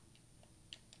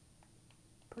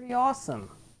 Pretty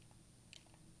awesome.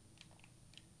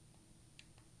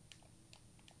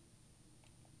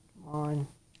 Come on.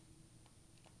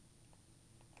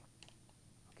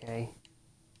 Okay.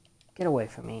 Get away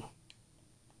from me.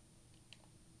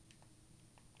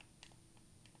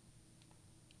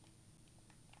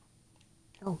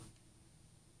 No.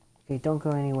 Okay, don't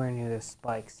go anywhere near those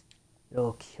spikes.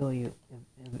 It'll kill you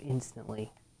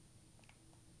instantly.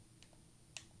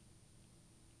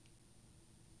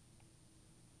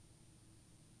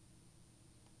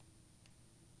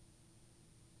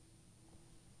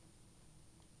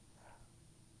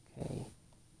 Okay.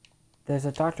 There's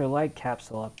a Dr. Light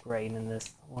capsule upgrade in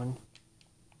this one.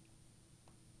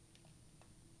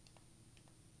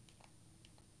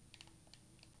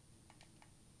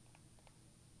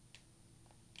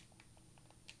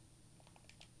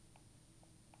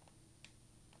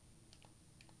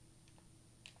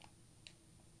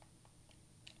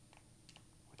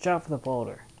 Watch out for the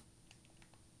boulder.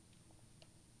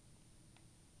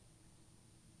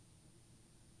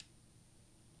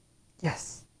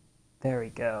 Yes! There we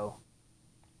go.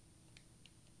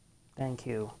 Thank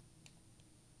you.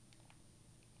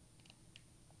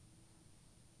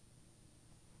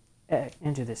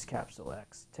 Enter this Capsule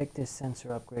X. Take this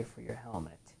sensor upgrade for your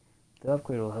helmet. The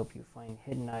upgrade will help you find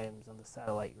hidden items on the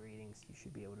satellite readings. You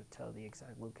should be able to tell the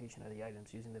exact location of the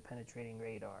items using the penetrating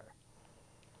radar.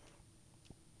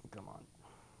 Come on.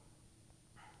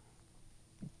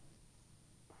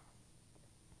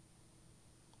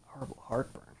 Horrible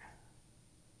heartburn.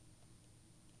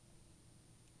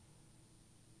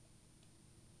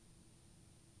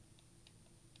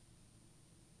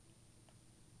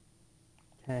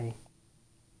 Okay.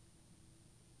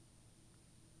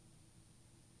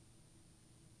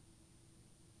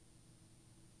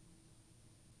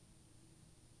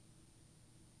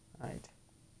 Right.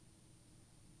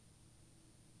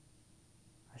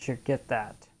 I should get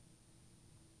that.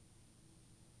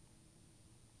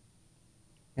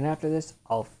 And after this,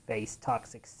 I'll face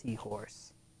Toxic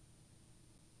Seahorse.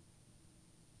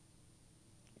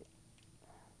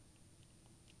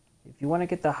 If you want to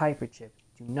get the hyperchip,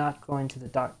 do not go into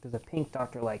the pink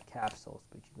Dr. Light capsules,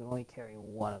 but you can only carry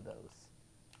one of those.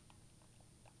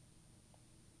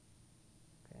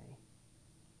 Okay.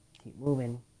 Keep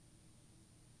moving.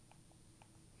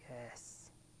 Yes.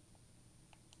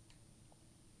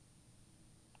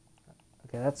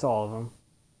 Okay, that's all of them.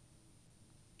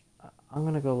 I'm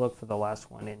going to go look for the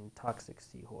last one in Toxic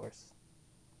Seahorse.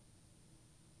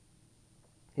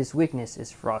 His weakness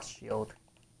is Frost Shield.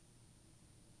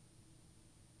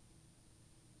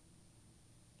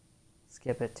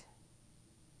 Skip it.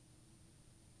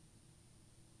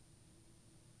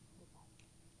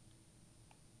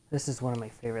 This is one of my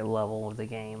favorite levels of the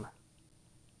game.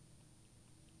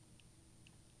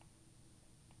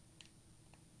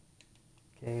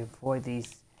 Okay, avoid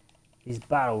these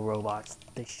battle robots.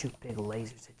 They shoot big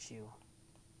lasers at you.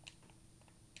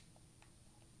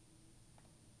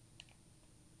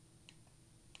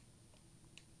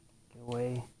 Get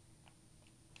away.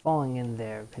 Falling in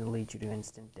there can lead you to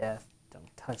instant death.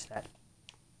 Don't touch that.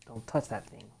 Don't touch that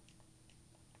thing.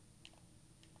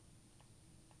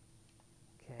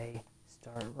 Okay,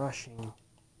 start rushing.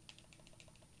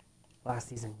 Blast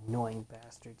these annoying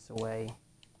bastards away.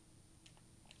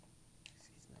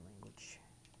 Excuse my language.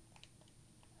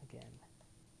 Again.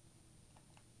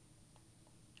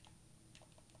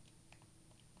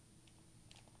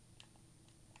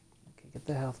 Okay, get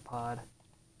the health pod.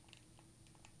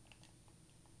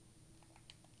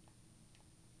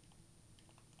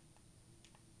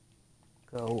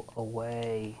 Go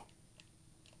away.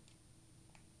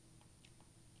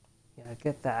 Yeah,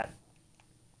 get that.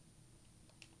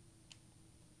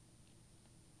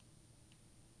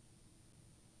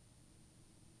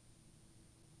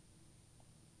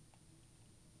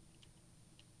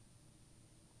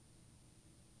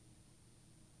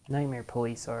 nightmare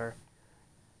police are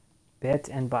Bit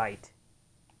and Bite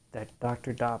that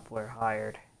Dr. Doppler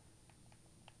hired.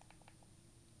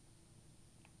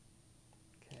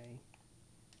 Okay.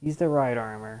 Use the right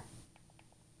armor.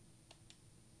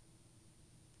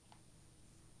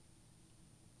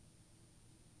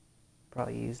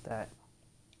 Probably use that.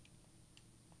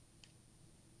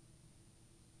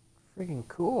 Freaking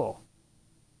cool.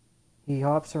 He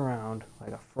hops around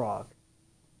like a frog.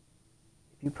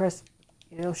 If you press,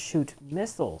 it'll shoot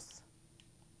missiles.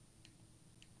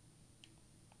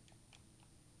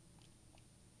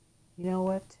 You know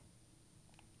what?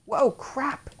 Whoa,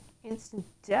 crap! Instant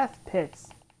death pits.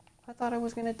 I thought I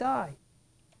was gonna die.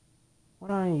 Why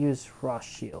don't I use Frost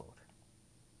Shield?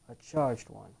 A charged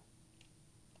one.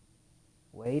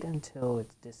 Wait until it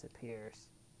disappears.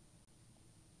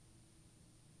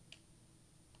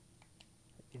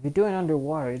 If you're doing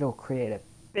underwater, it'll create a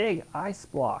big ice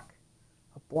block.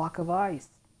 A block of ice.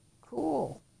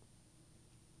 Cool.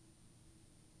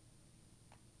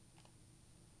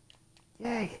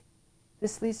 Yay.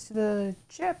 This leads to the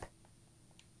chip.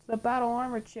 To the battle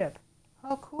armor chip.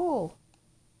 How cool.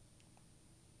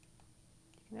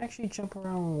 You can actually jump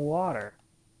around water.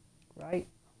 Right?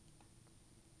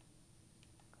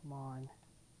 Come on.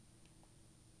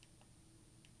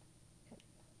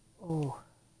 Oh.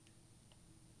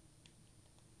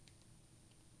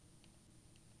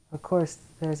 Of course,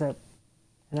 there's a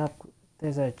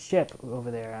chip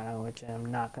over there, which I'm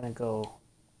not gonna go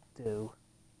do.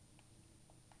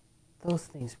 Those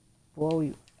things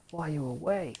fly you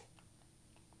away.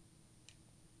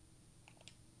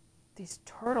 These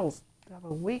turtles have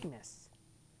a weakness.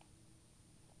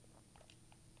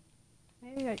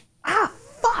 Maybe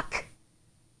fuck!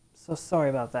 So sorry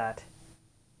about that.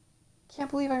 Can't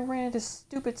believe I ran into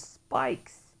stupid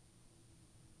spikes.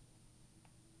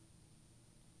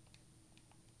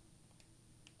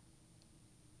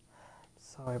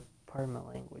 Sorry, pardon my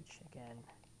language again.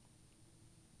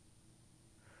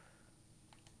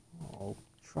 Oh,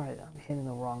 try it. I'm hitting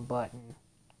the wrong button.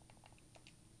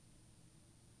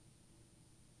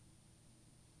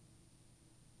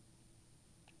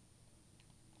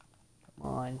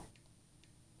 Come on. Okay.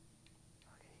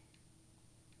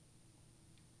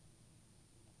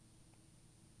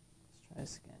 Let's try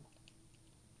this again.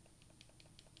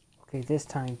 Okay, this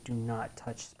time do not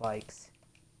touch spikes.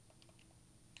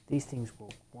 These things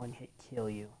will one-hit kill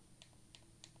you.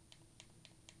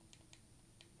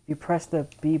 If you press the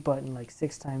B button like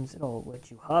 6 times, it'll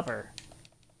let you hover.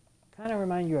 Kind of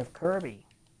remind you of Kirby.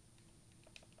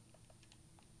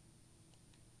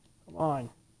 Come on.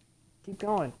 Keep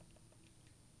going.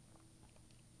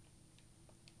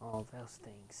 Oh, those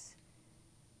things.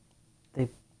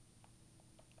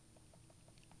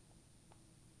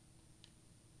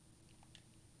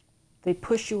 They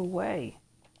push you away.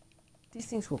 These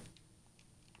things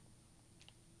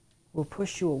will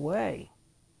push you away.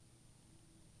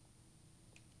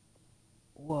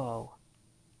 Whoa.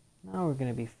 Now we're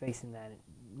going to be facing that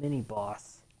mini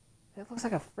boss. It looks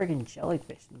like a friggin'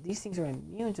 jellyfish. These things are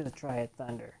immune to the Triad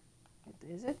Thunder.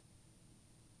 Is it?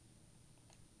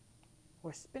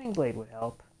 Or Spinning Blade would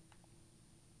help.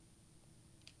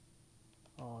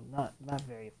 Oh, not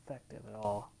very effective at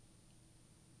all.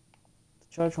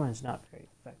 The charge one is not very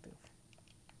effective.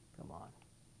 Come on.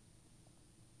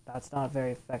 That's not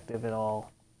very effective at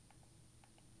all.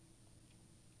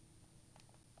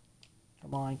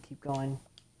 Come on, keep going.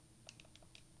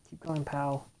 Keep going,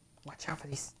 pal. Watch out for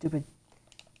these stupid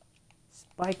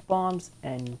spike bombs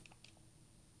and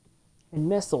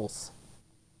missiles.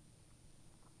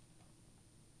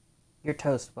 You're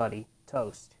toast, buddy.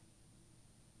 Toast.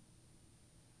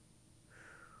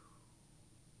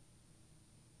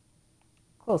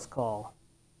 Close call.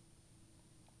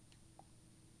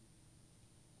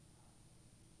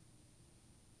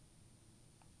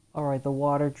 Alright, the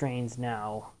water drains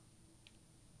now.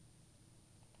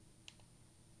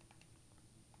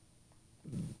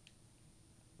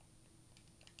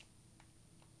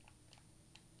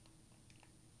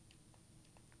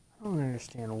 I don't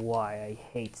understand why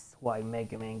why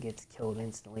Mega Man gets killed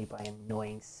instantly by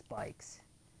annoying spikes.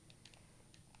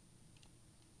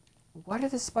 Why do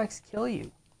the spikes kill you?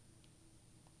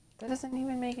 That doesn't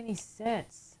even make any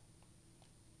sense.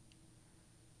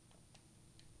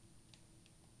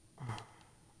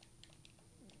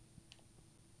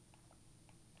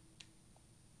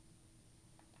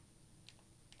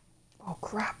 Oh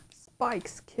crap,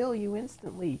 spikes kill you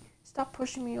instantly. Stop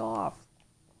pushing me off.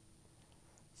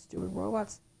 Stupid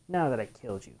robots. Now that I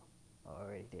killed you. I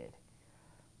already did.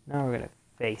 Now we're gonna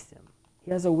face him.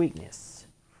 He has a weakness.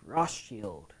 Frost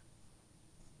Shield.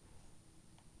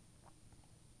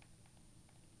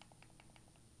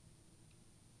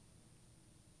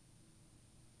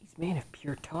 made of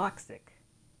pure toxic.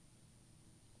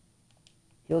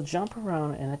 He'll jump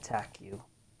around and attack you.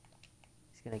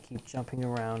 He's gonna keep jumping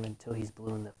around until he's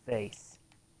blue in the face.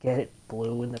 Get it?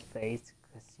 Blue in the face?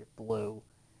 Because you're blue.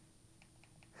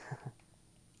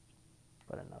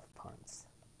 But enough puns.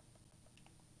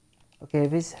 Okay,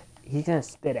 if he's gonna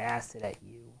spit acid at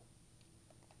you.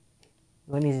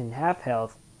 When he's in half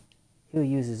health, he'll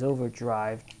use his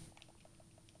overdrive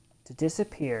to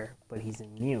disappear, but he's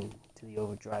immune to the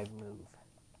overdrive move.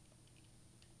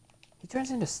 He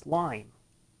turns into slime.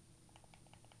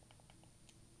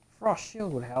 Frost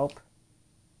Shield would help.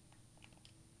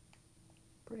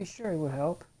 Pretty sure it would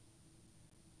help.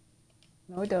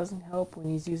 No, it doesn't help when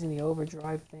he's using the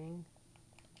overdrive thing.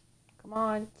 Come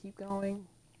on, keep going.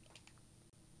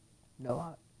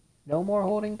 No more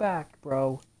holding back,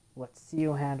 bro. Let's see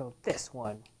you handle this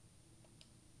one.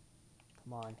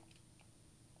 Come on.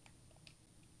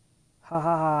 Ha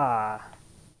ha ha.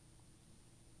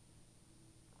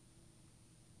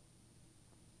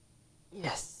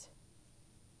 Yes.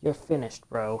 You're finished,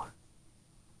 bro.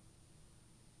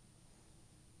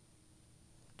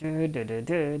 Do do do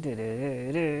do do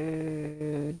do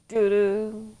do do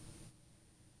do.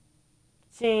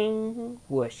 Ching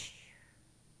whoosh.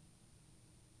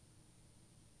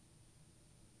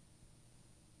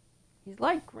 He's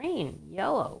light green and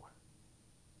yellow.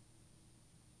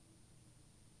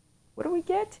 What do we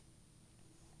get?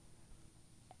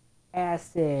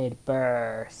 Acid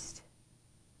burst.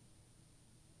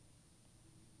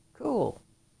 Cool.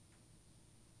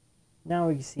 Now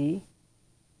we see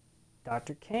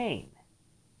Dr. Kane.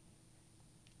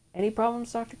 Any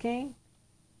problems, Dr. Kane?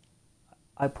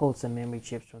 I pulled some memory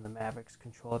chips from the Mavericks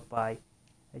controlled by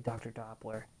a Dr.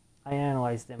 Doppler. I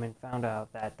analyzed them and found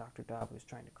out that Dr. Doppler was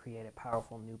trying to create a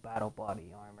powerful new battle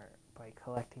body armor by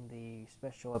collecting the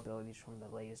special abilities from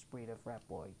the latest breed of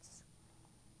Reploids.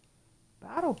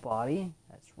 Battle body?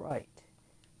 That's right.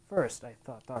 First, I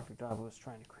thought Dr. Doppler was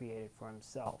trying to create it for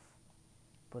himself,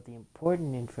 but the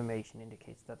important information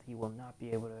indicates that he will not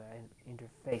be able to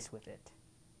interface with it.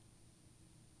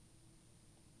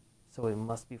 So it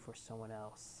must be for someone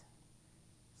else.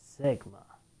 Sigma.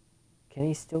 Can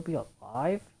he still be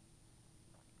alive?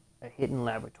 A hidden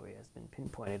laboratory has been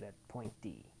pinpointed at point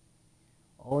D.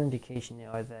 All indications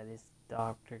are that it's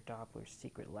Dr. Doppler's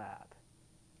secret lab.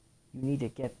 You need to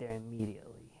get there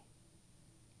immediately.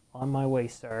 On my way,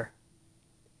 sir.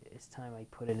 It's time I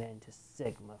put an end to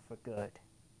Sigma for good.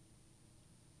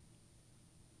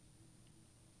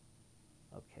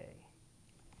 Okay.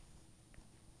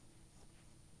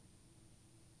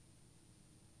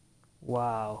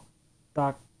 Wow.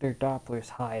 Dr. Doppler's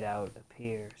hideout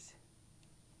appears.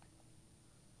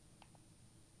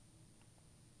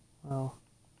 Well,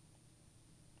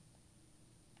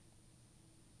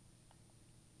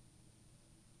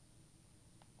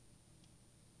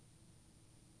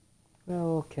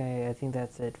 okay, I think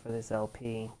that's it for this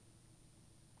LP.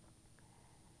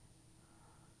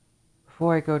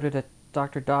 Before I go to the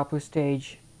Dr. Doppler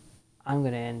stage, I'm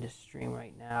going to end the stream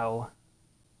right now.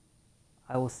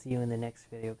 I will see you in the next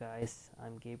video, guys.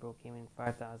 I'm Gabriel Gaming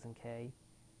 5000K,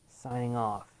 signing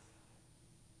off.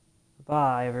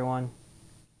 Bye, everyone.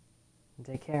 And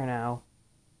take care now.